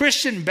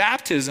Christian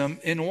baptism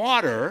in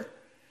water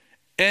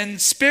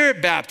and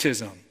spirit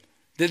baptism,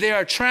 that they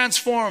are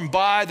transformed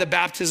by the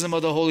baptism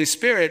of the Holy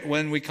Spirit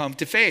when we come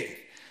to faith.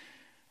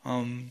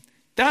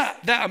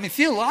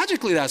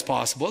 Theologically that's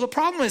possible. The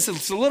problem is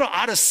it's a little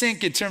out of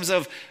sync in terms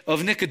of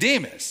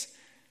Nicodemus.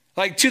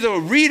 Like to the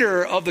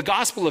reader of the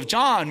Gospel of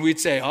John, we'd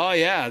say, oh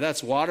yeah,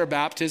 that's water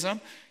baptism.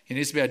 He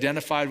needs to be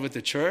identified with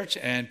the church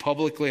and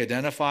publicly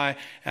identify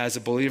as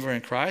a believer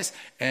in Christ.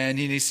 And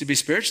he needs to be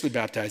spiritually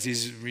baptized.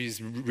 He's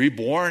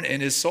reborn,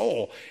 and his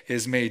soul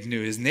is made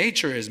new. His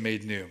nature is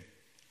made new.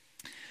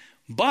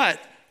 But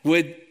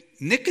would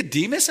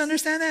Nicodemus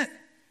understand that?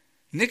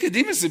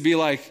 Nicodemus would be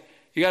like,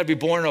 you got to be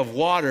born of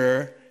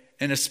water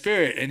and a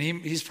spirit. And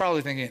he's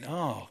probably thinking,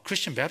 oh,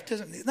 Christian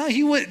baptism? No,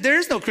 he would. There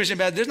is no Christian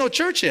baptism. There's no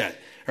church yet,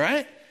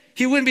 right?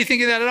 He wouldn't be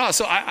thinking that at all.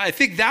 So I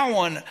think that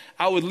one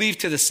I would leave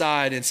to the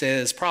side and say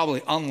it's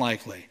probably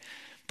unlikely.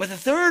 But the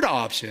third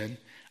option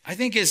I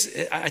think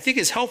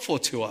is helpful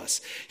to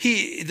us.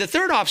 The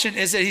third option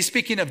is that he's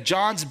speaking of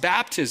John's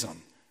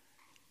baptism.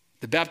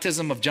 The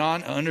baptism of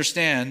John,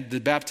 understand, the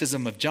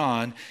baptism of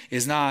John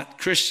is not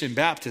Christian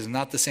baptism,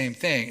 not the same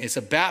thing. It's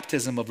a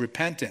baptism of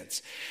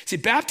repentance. See,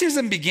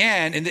 baptism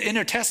began in the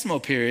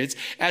intertestamental periods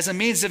as a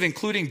means of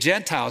including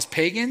Gentiles,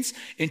 pagans,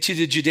 into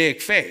the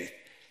Judaic faith.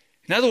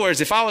 In other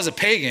words, if I was a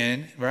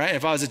pagan, right,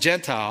 if I was a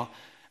Gentile,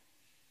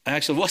 I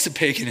actually was a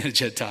pagan and a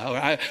Gentile.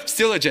 I'm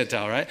still a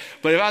Gentile, right?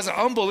 But if I was an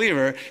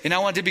unbeliever and I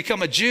wanted to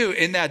become a Jew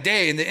in that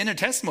day, in the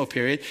intertestamental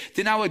period,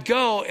 then I would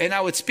go and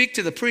I would speak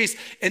to the priest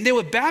and they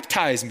would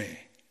baptize me.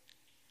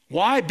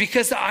 Why?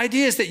 Because the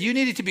idea is that you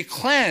needed to be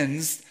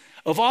cleansed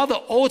of all the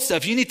old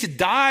stuff. You need to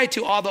die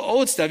to all the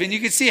old stuff. And you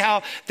can see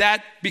how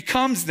that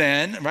becomes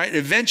then, right?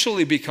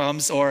 Eventually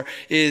becomes or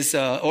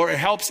it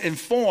helps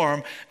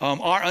inform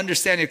our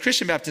understanding of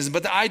Christian baptism.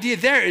 But the idea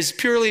there is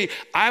purely,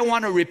 I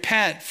want to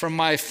repent from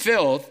my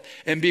filth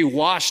and be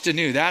washed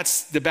anew.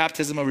 That's the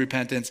baptism of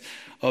repentance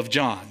of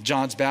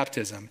John's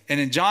baptism. And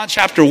in John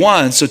chapter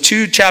 1, so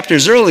 2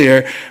 chapters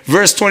earlier,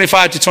 verse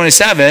 25 to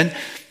 27,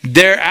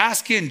 they're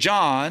asking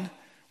John,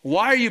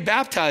 why are you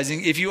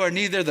baptizing if you are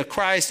neither the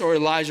Christ or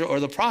Elijah or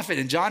the prophet?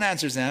 And John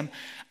answers them,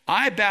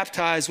 I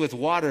baptize with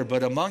water,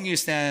 but among you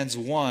stands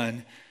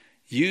one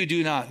you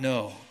do not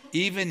know,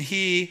 even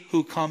he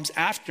who comes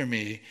after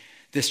me,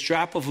 the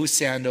strap of whose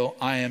sandal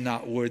I am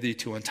not worthy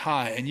to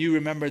untie. And you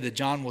remember that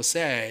John will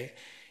say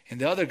in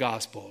the other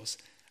Gospels,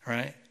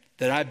 right,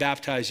 that I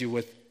baptize you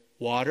with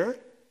water.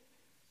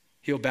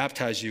 He'll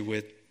baptize you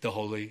with the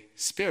Holy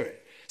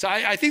Spirit. So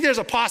I think there's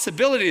a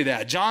possibility of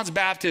that. John's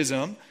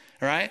baptism,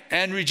 right,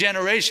 and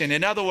regeneration.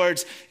 In other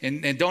words,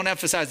 and don't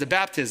emphasize the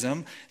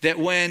baptism, that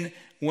when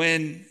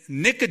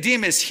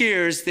Nicodemus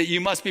hears that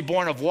you must be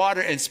born of water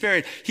and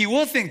spirit, he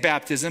will think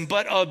baptism,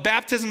 but a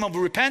baptism of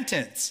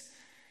repentance.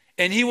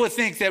 And he will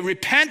think that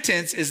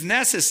repentance is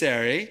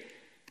necessary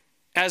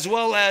as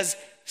well as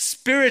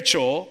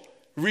spiritual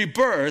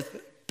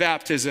rebirth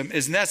baptism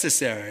is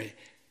necessary.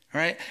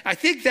 Right? I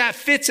think that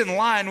fits in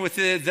line with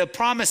the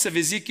promise of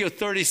Ezekiel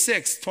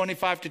 36,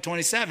 25 to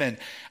 27.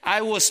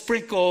 I will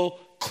sprinkle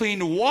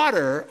clean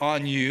water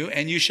on you,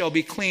 and you shall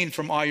be clean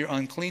from all your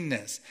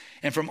uncleanness.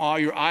 And from all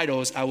your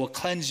idols I will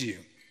cleanse you.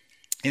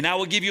 And I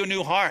will give you a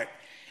new heart,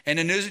 and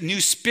a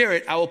new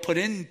spirit I will put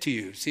into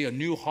you. See, a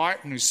new heart,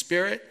 a new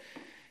spirit.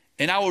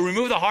 And I will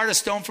remove the heart of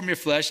stone from your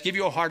flesh, give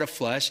you a heart of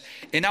flesh.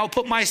 And I will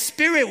put my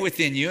spirit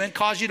within you and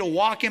cause you to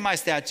walk in my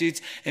statutes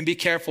and be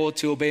careful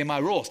to obey my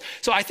rules.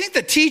 So I think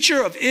the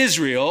teacher of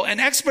Israel, an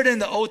expert in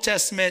the Old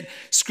Testament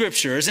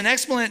scriptures,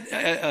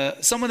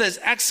 someone that's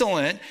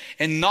excellent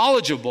and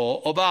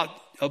knowledgeable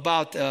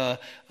about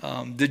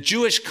the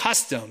Jewish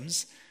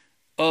customs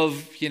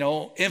of,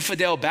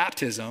 infidel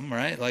baptism,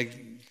 right?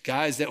 Like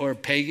guys that were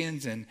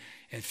pagans and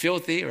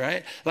filthy,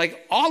 right?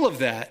 Like all of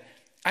that,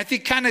 I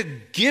think kind of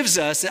gives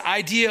us the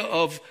idea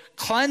of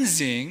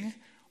cleansing,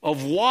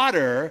 of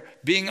water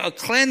being a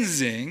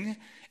cleansing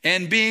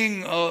and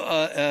being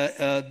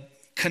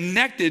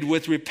connected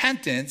with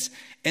repentance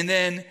and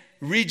then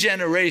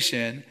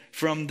regeneration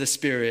from the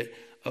Spirit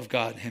of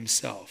God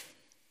himself.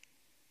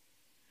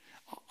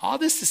 All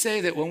this to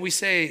say that when we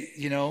say,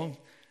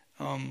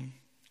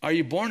 are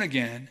you born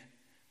again?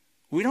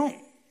 We don't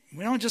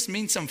just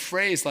mean some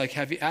phrase like,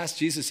 have you asked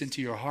Jesus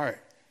into your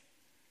heart?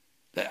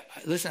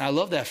 Listen, I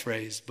love that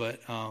phrase,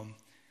 but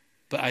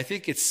I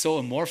think it's so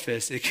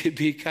amorphous, it could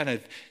be kind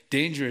of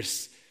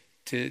dangerous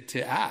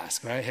to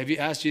ask, right? Have you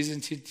asked Jesus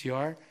into your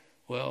heart?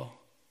 Well,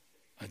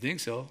 I think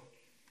so.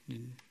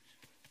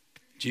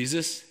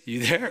 Jesus, you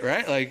there,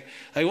 right? Like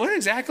what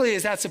exactly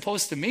is that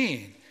supposed to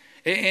mean?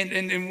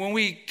 And when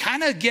we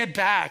kind of get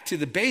back to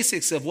the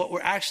basics of what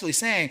we're actually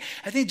saying,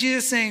 I think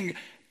Jesus is saying,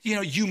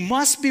 you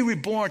must be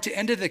reborn to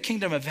enter the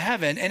kingdom of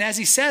heaven. And as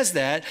he says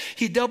that,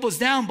 he doubles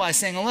down by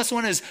saying, unless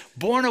one is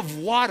born of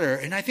water,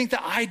 and I think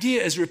the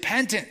idea is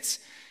repentance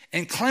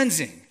and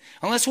cleansing.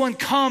 Unless one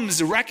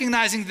comes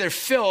recognizing their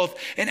filth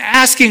and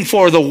asking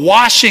for the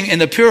washing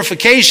and the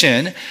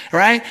purification,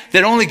 right,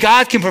 that only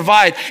God can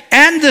provide,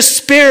 and the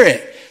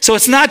Spirit. So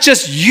it's not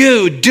just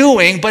you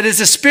doing, but it's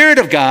the Spirit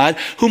of God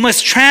who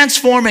must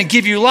transform and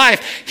give you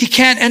life. He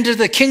can't enter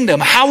the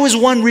kingdom. How is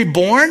one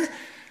reborn?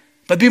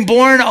 But being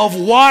born of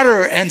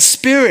water and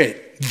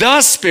Spirit,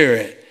 the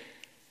Spirit,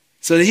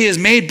 so that he is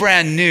made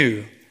brand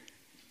new.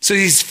 So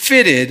he's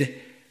fitted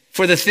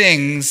for the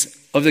things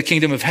of the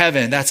kingdom of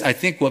heaven. That's, I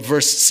think, what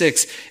verse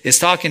 6 is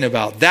talking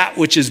about. That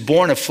which is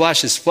born of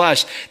flesh is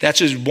flesh. That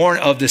which is born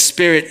of the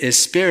Spirit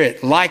is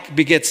spirit. Like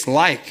begets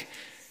like.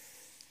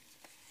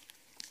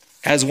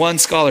 As one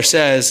scholar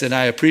says, and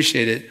I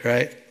appreciate it,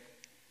 right?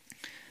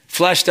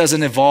 Flesh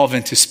doesn't evolve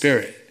into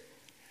spirit.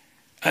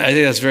 I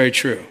think that's very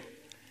true.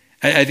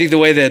 I think the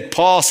way that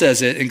Paul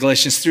says it in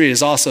Galatians 3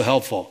 is also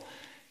helpful.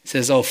 He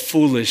says, oh,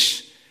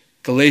 foolish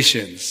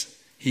Galatians.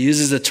 He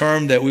uses a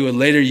term that we would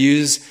later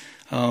use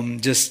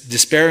just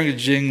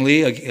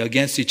disparagingly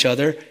against each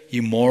other.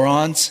 You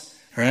morons,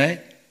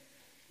 right?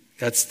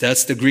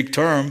 That's the Greek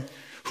term.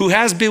 Who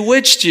has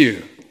bewitched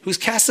you? Who's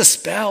cast a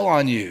spell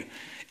on you?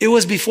 It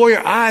was before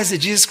your eyes that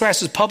Jesus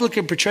Christ was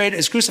publicly portrayed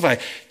as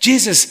crucified.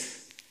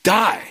 Jesus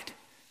died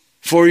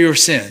for your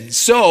sins.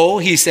 So,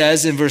 he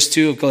says in verse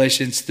 2 of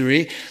Galatians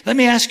 3, let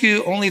me ask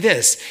you only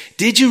this.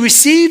 Did you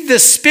receive the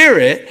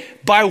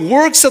Spirit by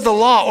works of the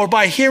law or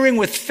by hearing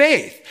with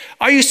faith?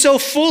 Are you so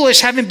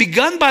foolish, having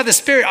begun by the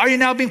Spirit, are you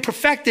now being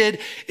perfected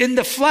in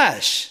the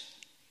flesh?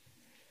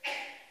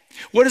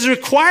 What is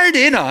required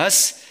in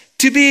us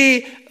to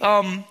be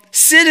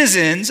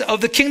citizens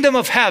of the kingdom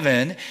of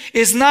heaven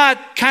is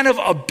not kind of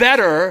a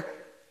better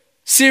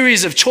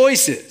series of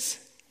choices.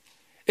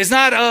 It's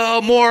not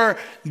a more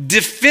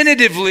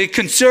definitively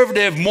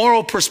conservative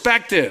moral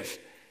perspective.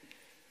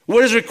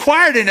 What is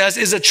required in us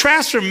is a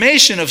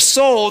transformation of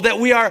soul, that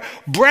we are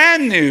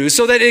brand new,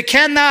 so that it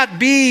cannot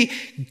be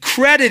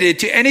credited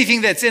to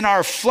anything that's in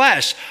our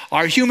flesh,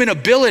 our human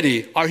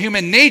ability, our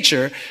human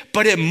nature,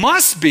 but it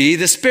must be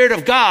the Spirit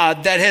of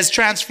God that has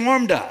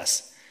transformed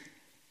us.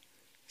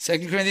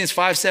 2 Corinthians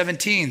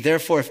 5:17,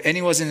 therefore, if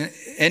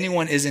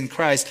anyone is in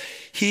Christ,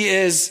 he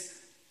is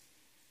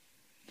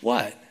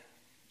what?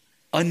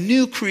 A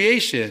new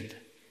creation.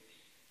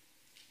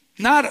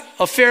 Not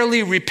a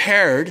fairly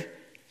repaired,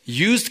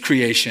 used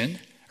creation,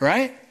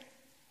 right?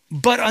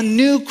 But a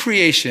new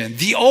creation.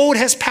 The old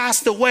has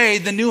passed away,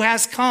 the new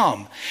has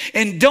come.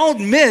 And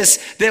don't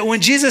miss that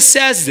when Jesus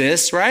says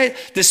this, right?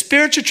 The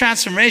spiritual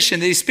transformation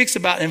that he speaks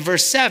about in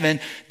verse 7,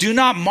 do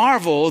not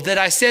marvel that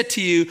I said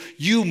to you,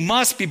 you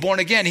must be born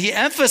again. He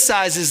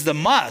emphasizes the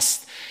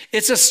must.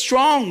 It's a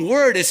strong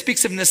word. It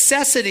speaks of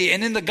necessity.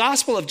 And in the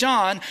Gospel of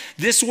John,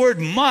 this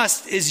word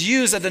must is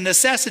used of the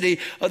necessity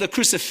of the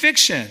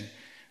crucifixion.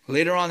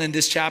 Later on in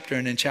this chapter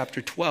and in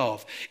chapter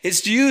 12.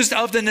 It's used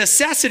of the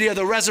necessity of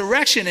the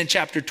resurrection in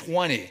chapter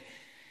 20.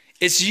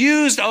 It's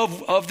used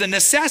of the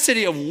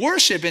necessity of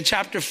worship in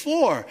chapter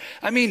 4.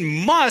 I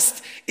mean,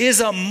 must is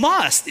a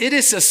must. It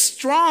is a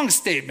strong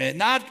statement,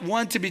 not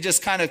one to be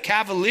just kind of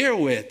cavalier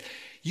with.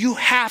 You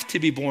have to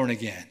be born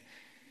again.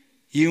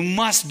 You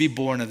must be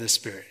born of the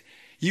Spirit.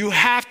 You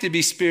have to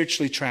be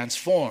spiritually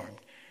transformed,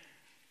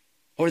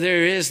 or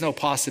there is no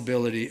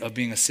possibility of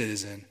being a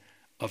citizen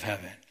of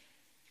heaven.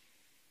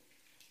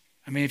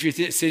 I mean, if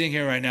you're sitting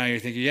here right now, you're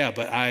thinking, yeah,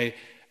 but I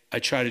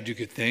try to do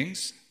good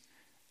things.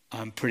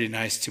 I'm pretty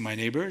nice to my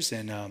neighbors,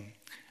 and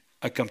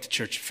I come to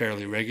church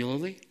fairly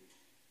regularly.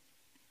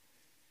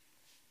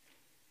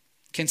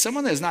 Can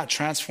someone that is not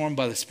transformed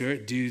by the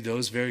Spirit do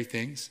those very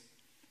things?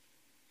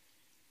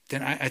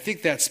 Then I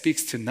think that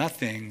speaks to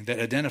nothing that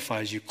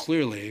identifies you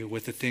clearly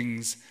with the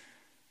things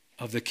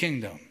of the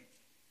kingdom.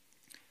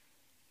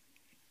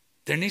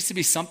 There needs to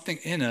be something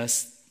in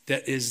us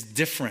that is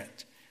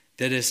different,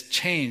 that is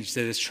changed,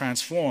 that is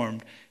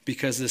transformed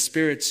because of the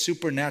Spirit's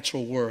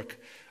supernatural work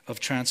of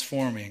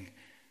transforming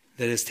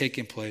that is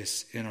taking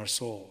place in our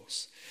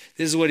souls.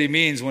 This is what he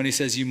means when he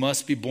says you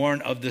must be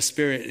born of the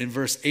Spirit. In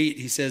verse 8,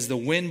 he says, the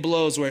wind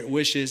blows where it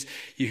wishes,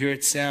 you hear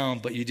its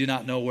sound, but you do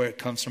not know where it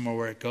comes from or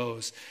where it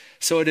goes.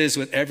 So it is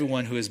with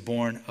everyone who is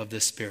born of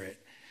the Spirit.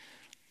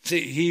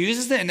 See, he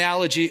uses the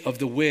analogy of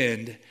the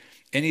wind,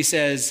 and he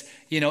says,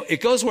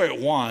 it goes where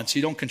it wants.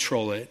 You don't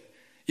control it.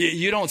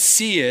 You don't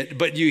see it,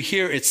 but you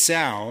hear its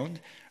sound,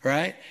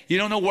 right? You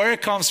don't know where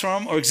it comes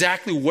from or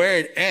exactly where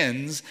it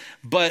ends,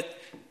 but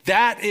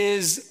that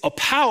is a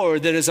power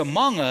that is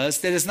among us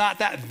that is not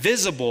that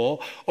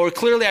visible or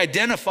clearly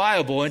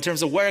identifiable in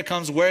terms of where it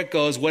comes, where it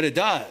goes, what it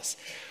does.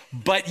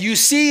 But you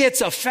see its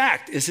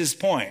effect, is his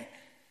point.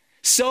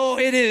 So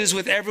it is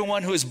with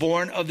everyone who is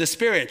born of the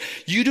Spirit.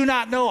 You do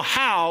not know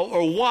how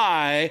or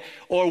why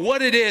or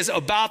what it is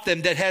about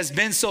them that has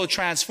been so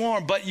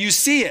transformed, but you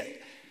see it.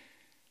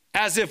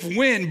 As if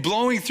wind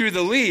blowing through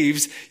the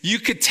leaves, you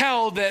could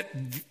tell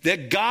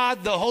that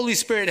God, the Holy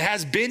Spirit,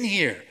 has been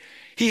here.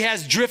 He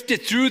has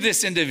drifted through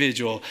this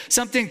individual.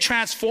 Something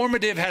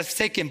transformative has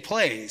taken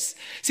place.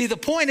 See, the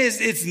point is,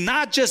 it's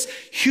not just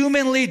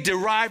humanly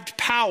derived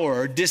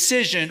power,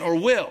 decision, or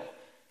will.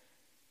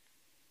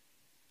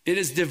 It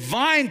is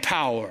divine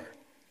power,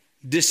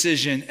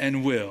 decision,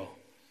 and will.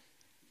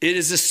 It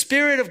is the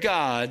Spirit of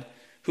God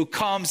who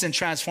comes and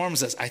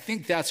transforms us. I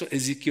think that's what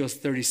Ezekiel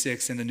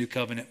 36 in the New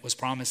Covenant was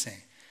promising.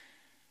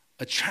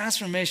 A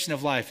transformation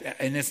of life.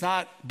 And it's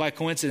not by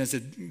coincidence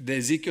that the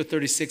Ezekiel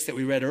 36 that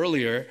we read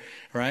earlier,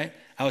 right?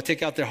 I will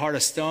take out their heart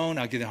of stone.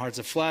 I'll give them hearts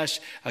of flesh.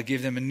 I'll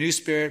give them a new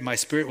spirit. My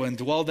spirit will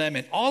indwell them.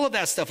 And all of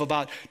that stuff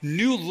about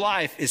new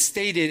life is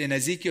stated in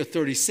Ezekiel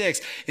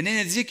 36. And in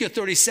Ezekiel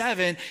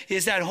 37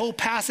 is that whole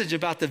passage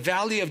about the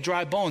valley of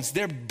dry bones.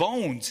 They're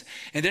bones.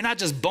 And they're not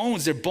just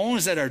bones. They're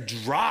bones that are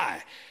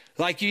dry.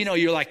 Like,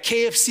 you're like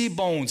KFC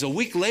bones. A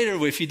week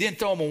later, if you didn't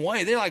throw them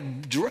away, they're like,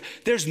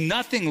 there's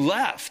nothing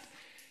left.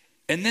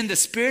 And then the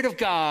Spirit of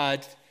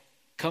God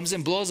comes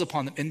and blows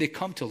upon them, and they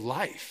come to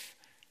life.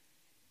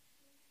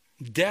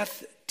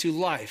 Death to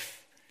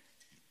life.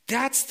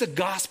 That's the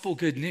gospel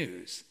good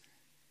news.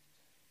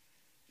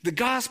 The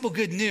gospel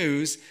good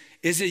news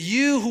is that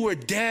you who are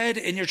dead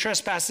in your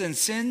trespasses and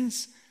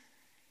sins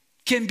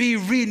can be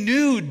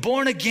renewed,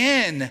 born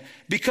again,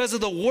 because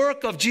of the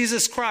work of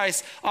Jesus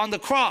Christ on the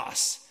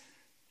cross.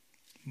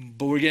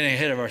 But we're getting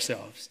ahead of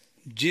ourselves.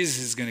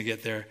 Jesus is going to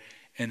get there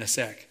in a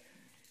sec.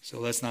 So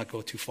let's not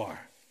go too far,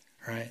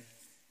 right?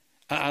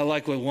 I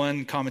like what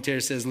one commentator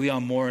says,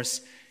 Leon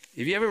Morris.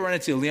 If you ever run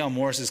into Leon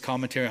Morris's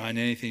commentary on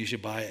anything, you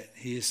should buy it.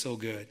 He is so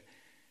good.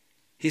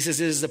 He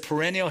says, it is the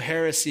perennial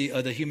heresy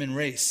of the human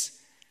race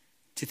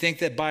to think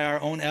that by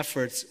our own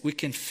efforts, we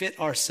can fit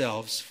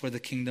ourselves for the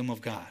kingdom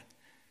of God.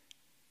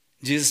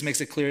 Jesus makes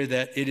it clear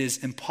that it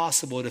is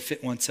impossible to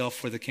fit oneself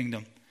for the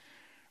kingdom.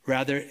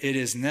 Rather, it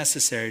is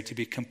necessary to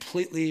be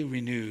completely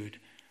renewed,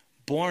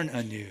 born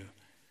anew,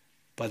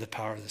 by the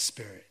power of the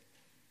Spirit.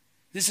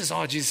 This is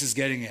all Jesus is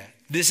getting at.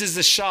 This is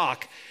the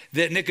shock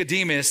that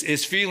Nicodemus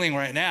is feeling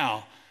right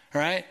now,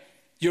 right?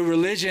 Your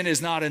religion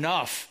is not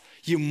enough.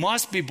 You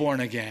must be born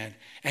again.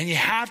 And you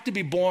have to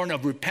be born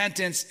of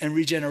repentance and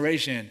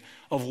regeneration,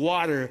 of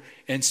water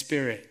and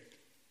spirit.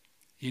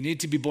 You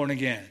need to be born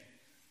again.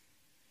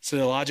 So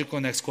the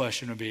logical next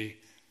question would be,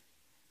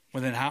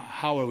 well then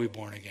how are we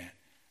born again,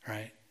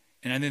 right?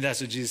 And I think that's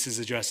what Jesus is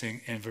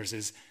addressing in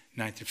verses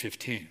 9 through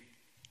 15.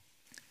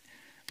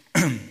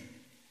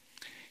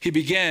 He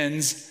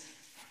begins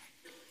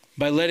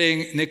by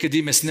letting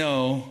Nicodemus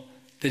know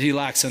that he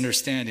lacks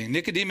understanding.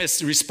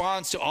 Nicodemus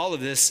responds to all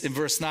of this in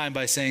verse 9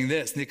 by saying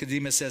this.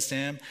 Nicodemus says to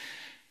him,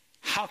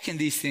 how can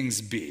these things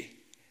be?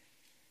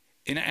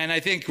 And I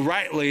think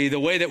rightly,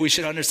 the way that we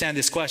should understand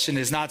this question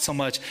is not so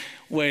much,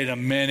 wait a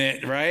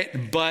minute,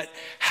 right? But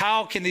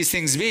how can these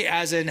things be?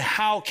 As in,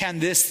 how can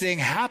this thing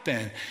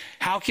happen?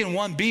 How can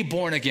one be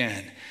born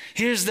again?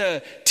 Here's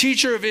the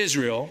teacher of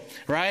Israel,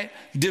 right?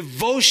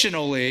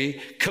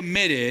 Devotionally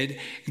committed,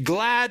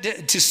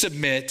 glad to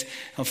submit,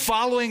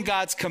 following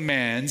God's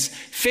commands,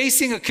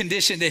 facing a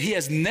condition that he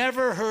has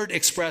never heard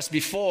expressed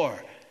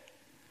before.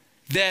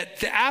 That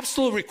the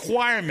absolute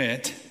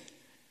requirement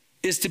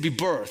is to be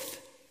birthed,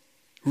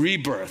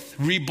 rebirth,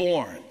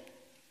 reborn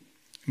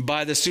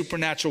by the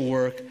supernatural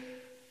work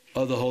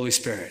of the Holy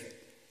Spirit.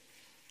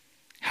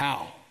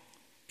 How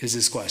is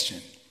this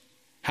question?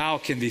 How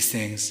can these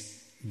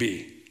things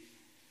be?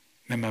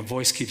 And my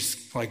voice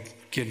keeps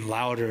like getting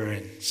louder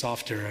and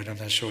softer, and I'm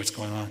not sure what's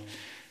going on.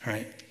 All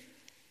right.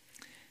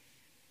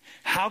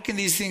 How can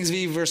these things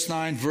be? Verse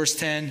 9, verse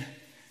 10,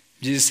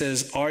 Jesus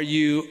says, are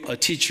you a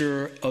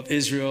teacher of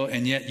Israel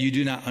and yet you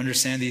do not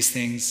understand these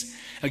things?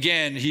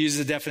 Again, he uses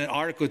a definite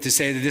article to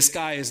say that this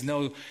guy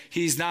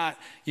he's not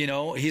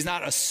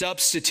a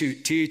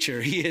substitute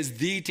teacher. He is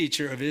the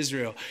teacher of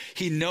Israel.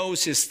 He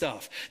knows his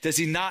stuff. Does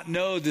he not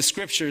know the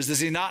scriptures? Does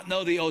he not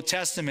know the Old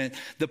Testament,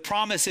 the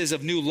promises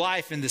of new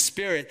life in the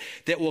Spirit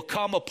that will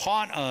come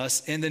upon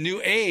us in the new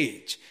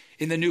age,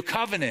 in the new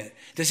covenant?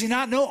 Does he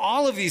not know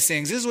all of these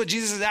things? This is what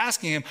Jesus is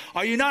asking him.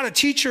 Are you not a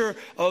teacher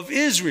of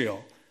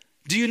Israel?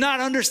 Do you not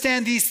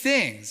understand these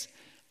things?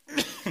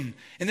 And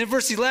then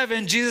verse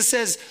 11, Jesus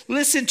says,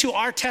 listen to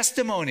our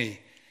testimony.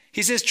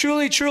 He says,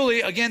 truly,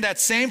 truly, again, that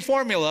same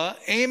formula,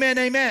 amen,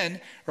 amen,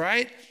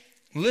 right?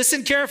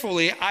 Listen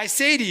carefully. I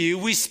say to you,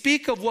 we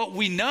speak of what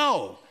we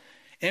know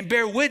and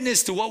bear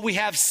witness to what we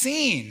have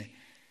seen,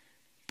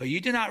 but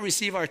you do not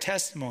receive our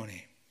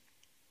testimony.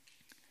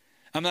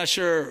 I'm not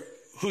sure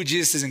who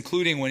Jesus is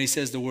including when he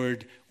says the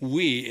word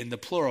we in the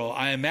plural.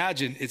 I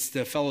imagine it's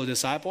the fellow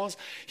disciples.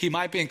 He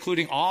might be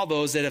including all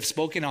those that have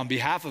spoken on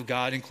behalf of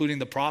God, including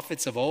the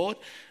prophets of old.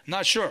 I'm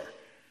not sure.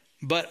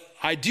 But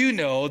I do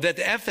know that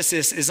the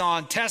emphasis is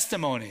on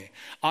testimony,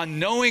 on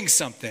knowing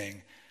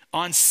something,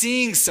 on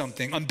seeing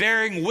something, on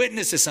bearing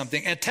witness to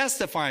something, and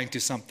testifying to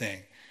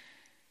something.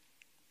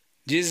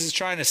 Jesus is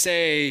trying to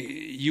say,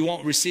 you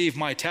won't receive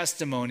my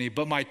testimony,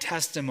 but my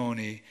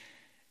testimony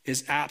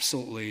is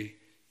absolutely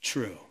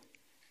true.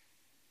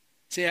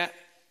 See,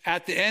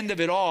 at the end of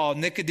it all,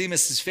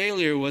 Nicodemus'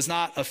 failure was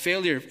not a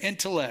failure of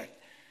intellect,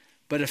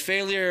 but a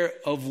failure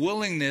of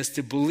willingness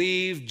to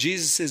believe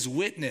Jesus'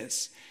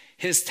 witness,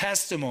 his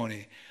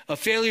testimony. A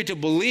failure to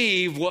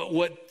believe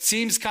what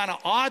seems kind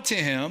of odd to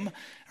him,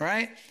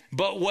 right?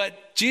 But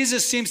what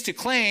Jesus seems to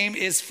claim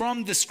is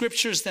from the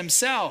scriptures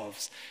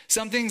themselves.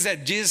 Some things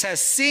that Jesus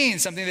has seen,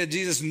 something that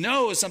Jesus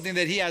knows, something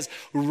that he has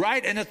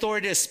right and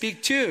authority to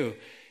speak to.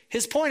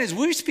 His point is,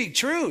 we speak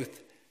truth,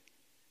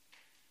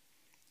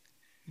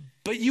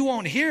 but you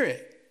won't hear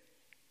it.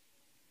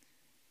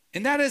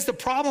 And that is the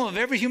problem of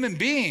every human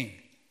being.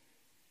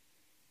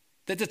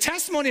 That the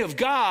testimony of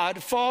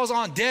God falls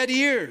on dead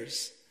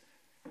ears,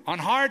 on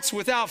hearts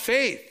without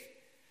faith.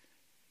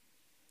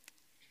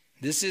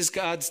 This is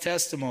God's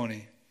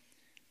testimony.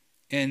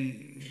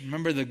 And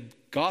remember, the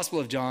Gospel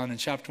of John in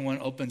chapter 1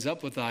 opens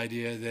up with the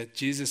idea that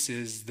Jesus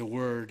is the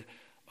Word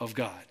of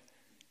God.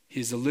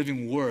 He's the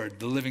living Word,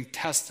 the living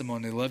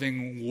testimony, the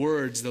living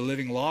words, the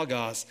living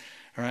Logos,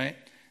 right?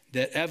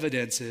 That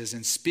evidences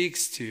and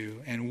speaks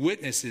to and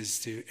witnesses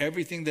to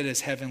everything that is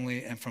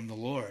heavenly and from the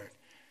Lord.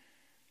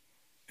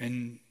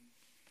 And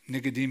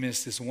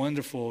Nicodemus, this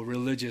wonderful,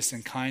 religious,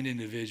 and kind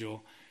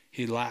individual,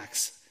 he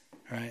lacks,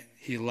 right?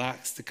 He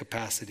lacks the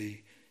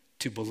capacity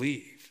to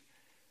believe.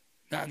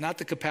 Not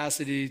the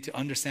capacity to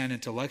understand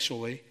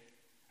intellectually,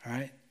 all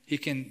right? He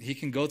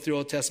can go through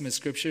Old Testament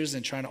scriptures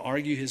and try to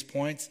argue his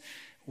points.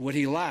 What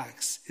he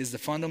lacks is the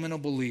fundamental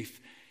belief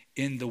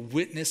in the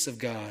witness of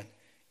God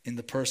in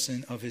the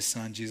person of his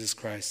Son, Jesus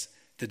Christ,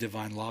 the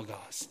divine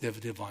Logos, the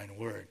divine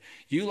Word.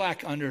 You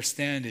lack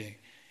understanding,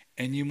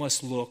 and you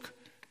must look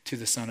to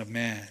the Son of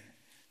Man.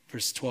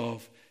 Verse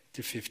 12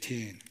 to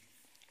 15.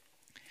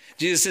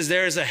 Jesus says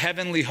there is a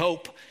heavenly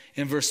hope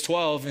in verse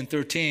 12 and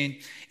 13.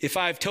 If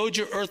I have told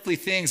you earthly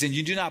things and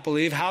you do not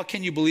believe, how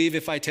can you believe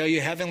if I tell you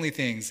heavenly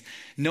things?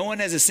 No one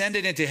has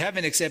ascended into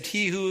heaven except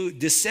he who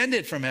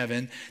descended from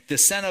heaven, the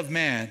Son of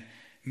Man,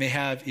 may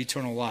have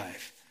eternal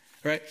life.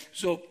 Right?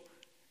 So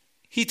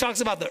he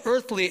talks about the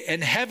earthly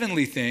and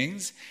heavenly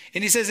things.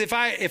 And he says, if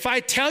I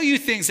tell you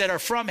things that are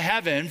from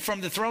heaven,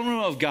 from the throne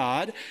room of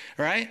God,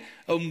 right?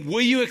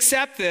 Will you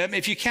accept them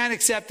if you can't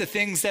accept the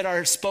things that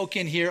are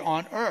spoken here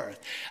on earth?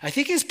 I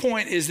think his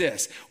point is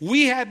this.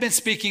 We have been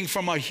speaking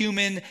from a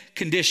human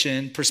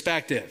condition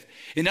perspective.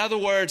 In other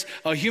words,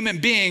 a human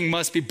being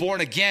must be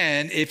born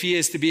again if he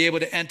is to be able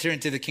to enter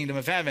into the kingdom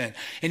of heaven.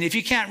 And if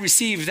you can't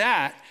receive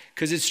that,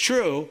 because it's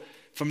true,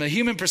 from a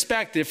human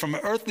perspective, from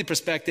an earthly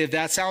perspective,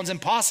 that sounds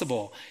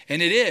impossible,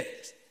 and it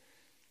is.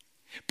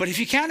 But if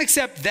you can't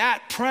accept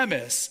that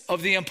premise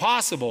of the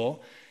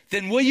impossible,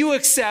 then will you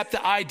accept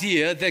the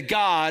idea that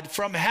God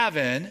from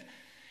heaven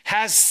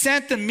has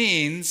sent the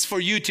means for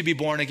you to be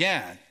born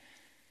again?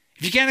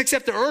 If you can't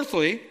accept the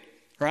earthly,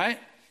 right,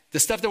 the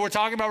stuff that we're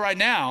talking about right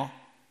now,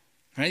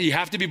 right, you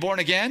have to be born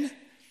again.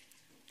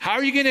 How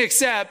are you going to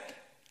accept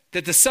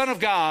that the Son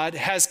of God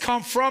has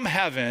come from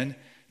heaven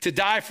to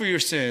die for your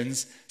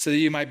sins so that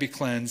you might be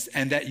cleansed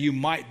and that you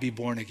might be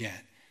born again?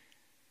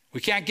 We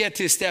can't get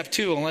to step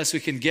 2 unless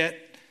we can get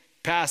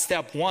past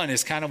step 1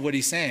 is kind of what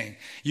he's saying.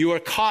 You are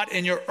caught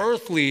in your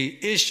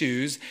earthly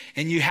issues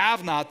and you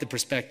have not the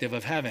perspective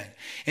of heaven.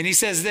 And he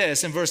says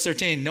this in verse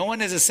 13, no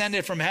one has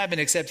ascended from heaven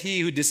except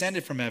he who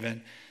descended from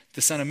heaven,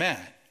 the Son of Man.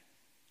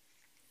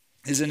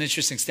 This is an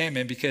interesting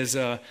statement because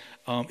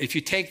if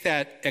you take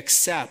that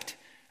except,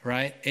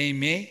 right,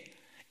 amen,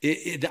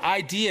 the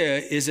idea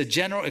is a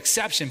general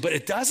exception, but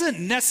it doesn't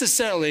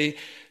necessarily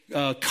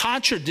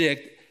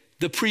contradict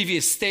the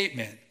previous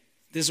statement.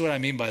 This is what I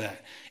mean by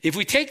that. If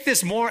we take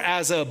this more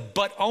as a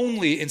but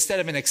only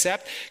instead of an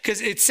except, because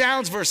it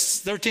sounds,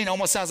 verse 13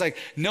 almost sounds like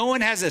no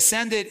one has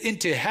ascended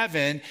into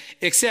heaven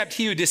except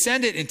he who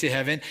descended into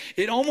heaven.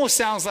 It almost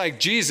sounds like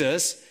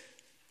Jesus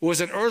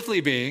was an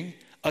earthly being,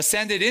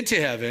 ascended into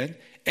heaven,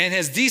 and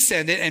has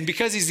descended. And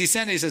because he's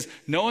descended, he says,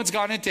 no one's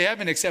gone into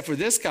heaven except for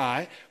this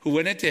guy who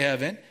went into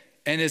heaven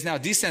and is now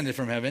descended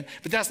from heaven.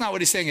 But that's not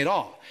what he's saying at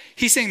all.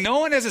 He's saying no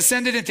one has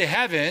ascended into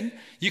heaven.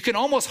 You can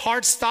almost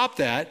hard stop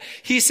that.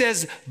 He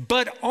says,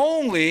 but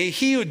only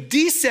he who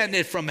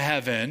descended from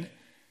heaven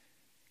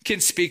can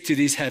speak to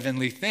these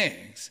heavenly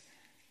things.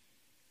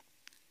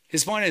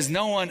 His point is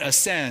no one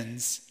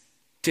ascends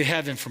to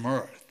heaven from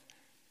earth.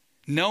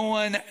 No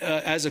one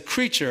as a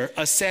creature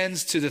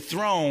ascends to the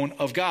throne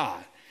of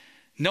God.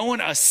 No one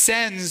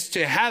ascends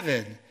to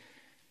heaven.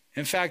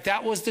 In fact,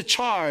 that was the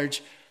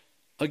charge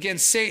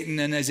against Satan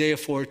in Isaiah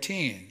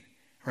 14,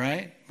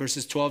 right?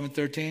 Verses 12 and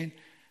 13.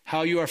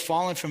 How you are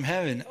fallen from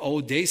heaven,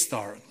 O day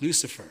star,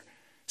 Lucifer,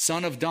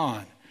 son of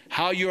dawn.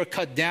 How you are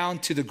cut down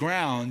to the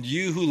ground,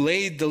 you who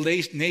laid the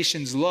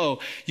nations low.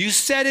 You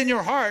said in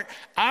your heart,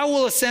 I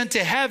will ascend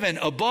to heaven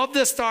above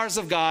the stars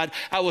of God.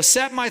 I will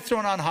set my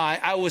throne on high.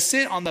 I will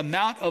sit on the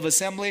mount of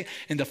assembly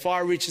in the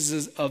far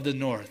reaches of the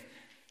north.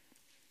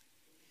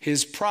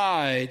 His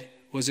pride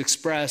was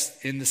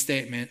expressed in the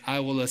statement,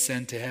 I will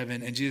ascend to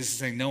heaven. And Jesus is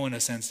saying, no one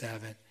ascends to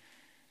heaven,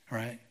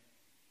 right?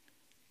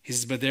 He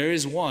says, but there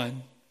is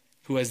one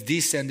who has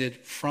descended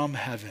from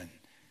heaven,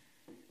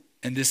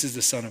 and this is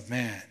the Son of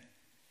Man.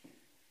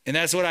 And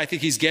that's what I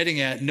think he's getting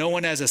at. No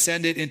one has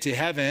ascended into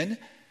heaven,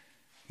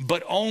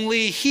 but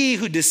only he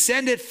who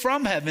descended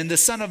from heaven, the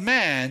Son of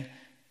Man,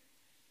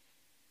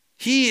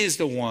 he is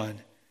the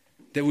one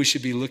that we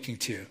should be looking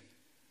to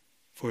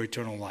for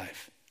eternal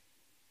life.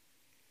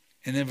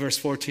 And then verse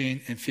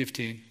 14 and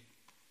 15,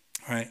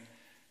 all right,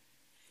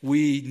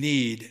 we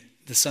need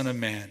the Son of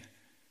Man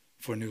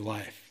for new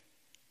life.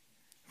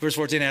 Verse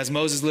 14, as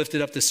Moses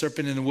lifted up the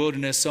serpent in the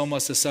wilderness, so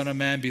must the Son of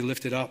Man be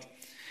lifted up.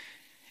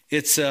 He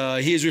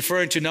is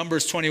referring to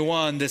Numbers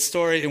 21, the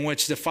story in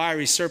which the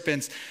fiery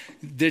serpents,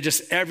 they're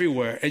just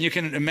everywhere. And you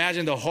can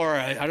imagine the horror.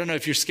 I don't know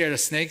if you're scared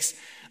of snakes.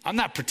 I'm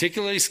not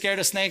particularly scared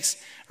of snakes,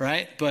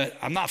 right? But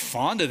I'm not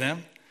fond of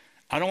them.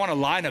 I don't want to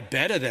lie in a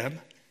bed of them.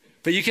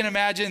 But you can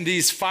imagine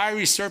these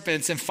fiery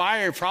serpents, and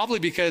fire probably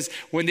because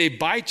when they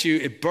bite you,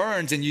 it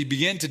burns and you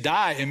begin to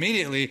die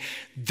immediately.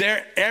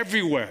 They're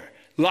everywhere,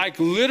 like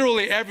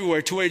literally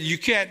everywhere, to where you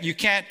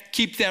can't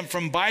keep them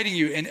from biting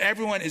you, and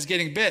everyone is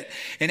getting bit.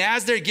 And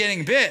as they're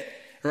getting bit,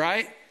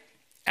 right,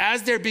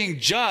 as they're being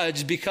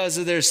judged because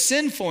of their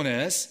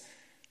sinfulness,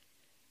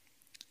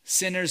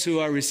 sinners who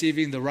are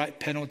receiving the right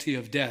penalty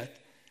of death,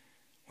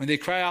 when they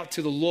cry out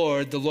to the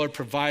Lord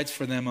provides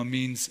for them a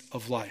means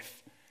of life.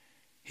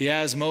 He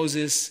has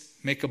Moses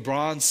make a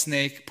bronze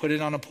snake, put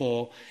it on a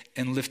pole,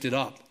 and lift it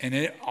up.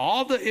 And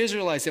all the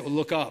Israelites that would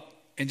look up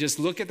and just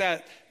look at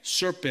that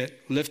serpent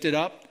lifted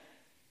up,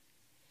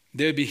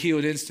 they would be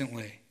healed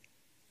instantly.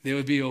 They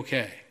would be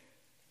okay.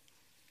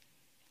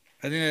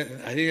 I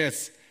think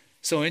that's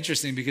so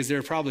interesting because there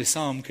are probably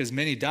some, because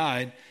many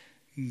died,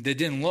 that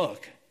didn't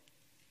look.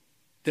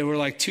 They were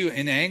like too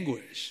in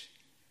anguish.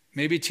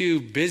 Maybe too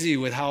busy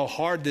with how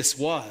hard this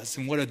was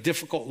and what a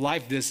difficult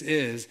life this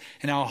is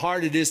and how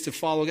hard it is to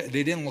follow.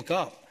 They didn't look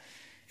up.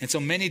 And so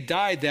many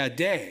died that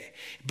day.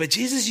 But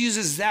Jesus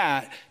uses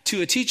that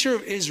to a teacher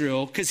of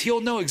Israel because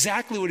he'll know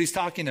exactly what he's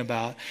talking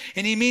about.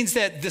 And he means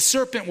that the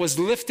serpent was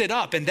lifted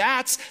up. And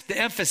that's the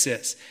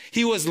emphasis.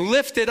 He was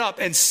lifted up.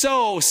 And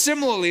so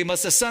similarly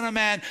must the Son of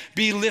Man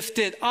be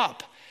lifted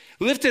up.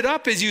 Lifted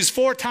up is used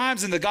 4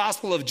 times in the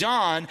Gospel of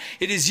John.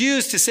 It is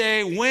used to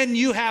say, when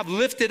you have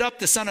lifted up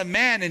the Son of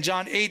Man in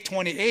John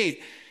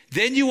 8:28,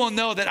 then you will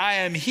know that I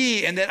am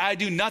he and that I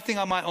do nothing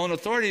on my own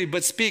authority,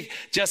 but speak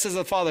just as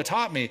the Father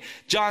taught me.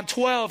 John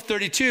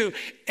 12:32,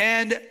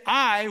 and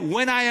I,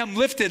 when I am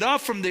lifted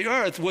up from the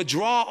earth, will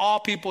draw all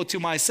people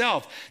to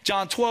myself.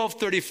 John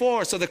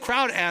 12:34, so the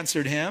crowd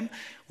answered him,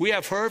 we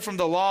have heard from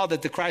the law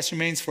that the Christ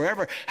remains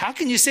forever. How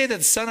can you say that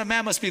the Son of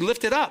Man must be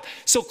lifted up?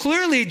 So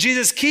clearly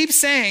Jesus keeps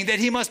saying that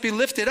he must be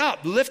lifted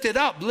up, lifted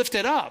up,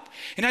 lifted up.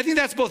 And I think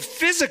that's both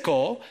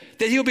physical,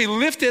 that he'll be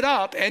lifted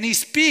up, and he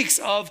speaks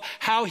of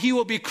how he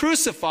will be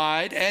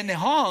crucified and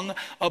hung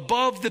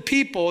above the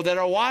people that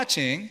are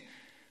watching.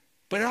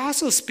 But it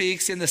also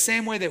speaks in the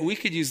same way that we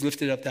could use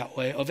lifted up that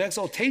way, of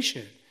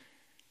exaltation.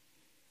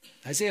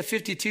 Isaiah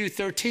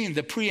 52:13,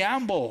 the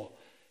preamble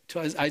to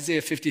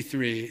Isaiah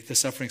 53, the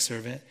suffering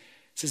servant,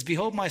 says,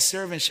 behold, my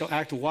servant shall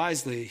act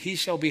wisely. He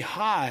shall be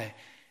high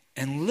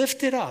and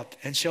lifted up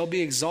and shall be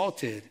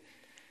exalted.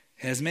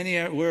 As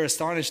many were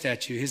astonished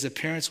at you, his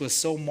appearance was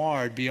so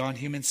marred beyond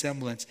human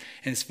semblance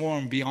and his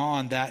form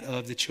beyond that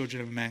of the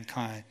children of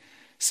mankind.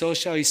 So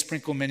shall he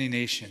sprinkle many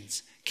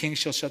nations. Kings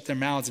shall shut their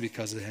mouths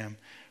because of him.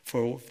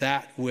 For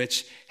that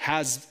which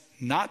has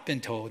not been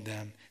told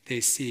them,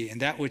 they see,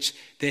 and that which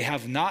they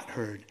have not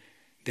heard,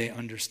 they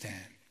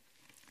understand.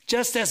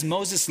 Just as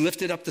Moses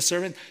lifted up the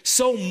serpent,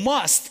 so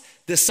must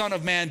the Son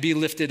of Man be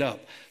lifted up.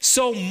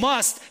 So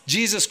must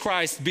Jesus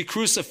Christ be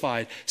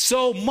crucified.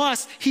 So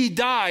must he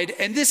died.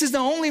 And this is the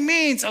only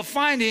means of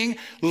finding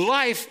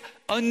life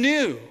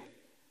anew,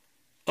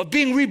 of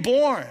being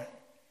reborn,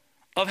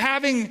 of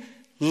having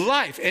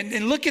life.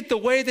 And look at the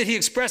way that he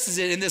expresses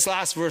it in this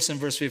last verse, in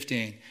verse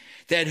 15.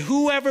 That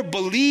whoever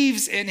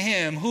believes in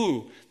him,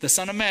 who? The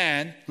Son of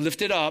Man,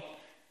 lifted up,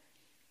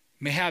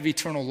 may have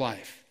eternal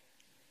life.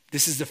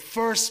 This is the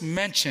first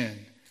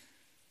mention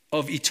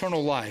of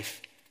eternal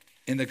life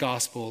in the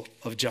Gospel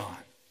of John.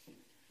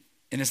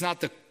 And it's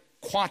not the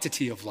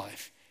quantity of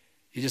life.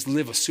 You just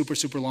live a super,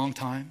 super long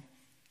time.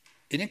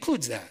 It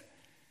includes that.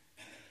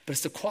 But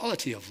it's the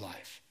quality of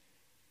life.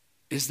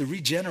 It's the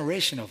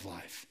regeneration of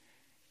life.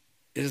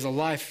 It is a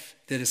life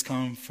that has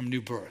come from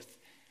new birth.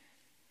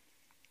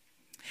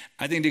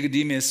 I think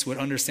Nicodemus would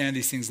understand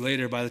these things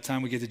later. By the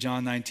time we get to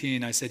John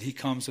 19, I said he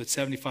comes with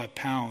 75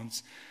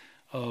 pounds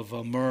of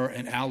myrrh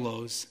and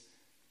aloes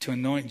to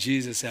anoint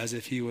Jesus as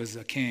if he was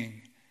a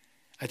king.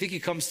 I think he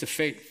comes to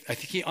faith. I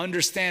think he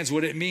understands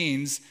what it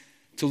means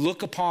to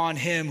look upon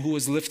him who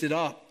was lifted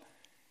up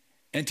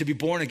and to be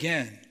born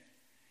again.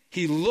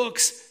 He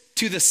looks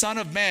to the Son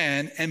of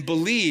Man and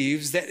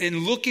believes that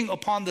in looking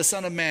upon the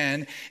Son of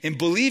Man and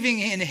believing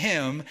in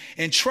him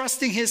and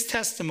trusting his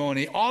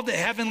testimony, all the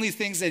heavenly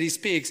things that he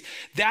speaks,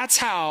 that's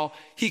how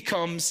he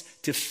comes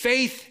to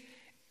faith,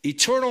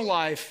 eternal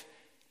life,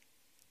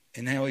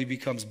 and how he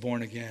becomes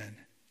born again.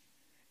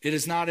 It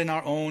is not in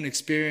our own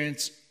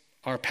experience,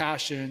 our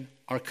passion,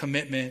 our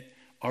commitment,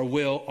 our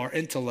will, our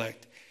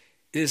intellect.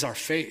 It is our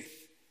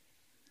faith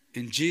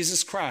in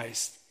Jesus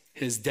Christ,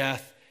 his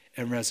death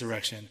and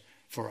resurrection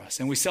for us.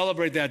 And we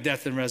celebrate that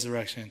death and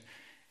resurrection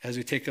as we take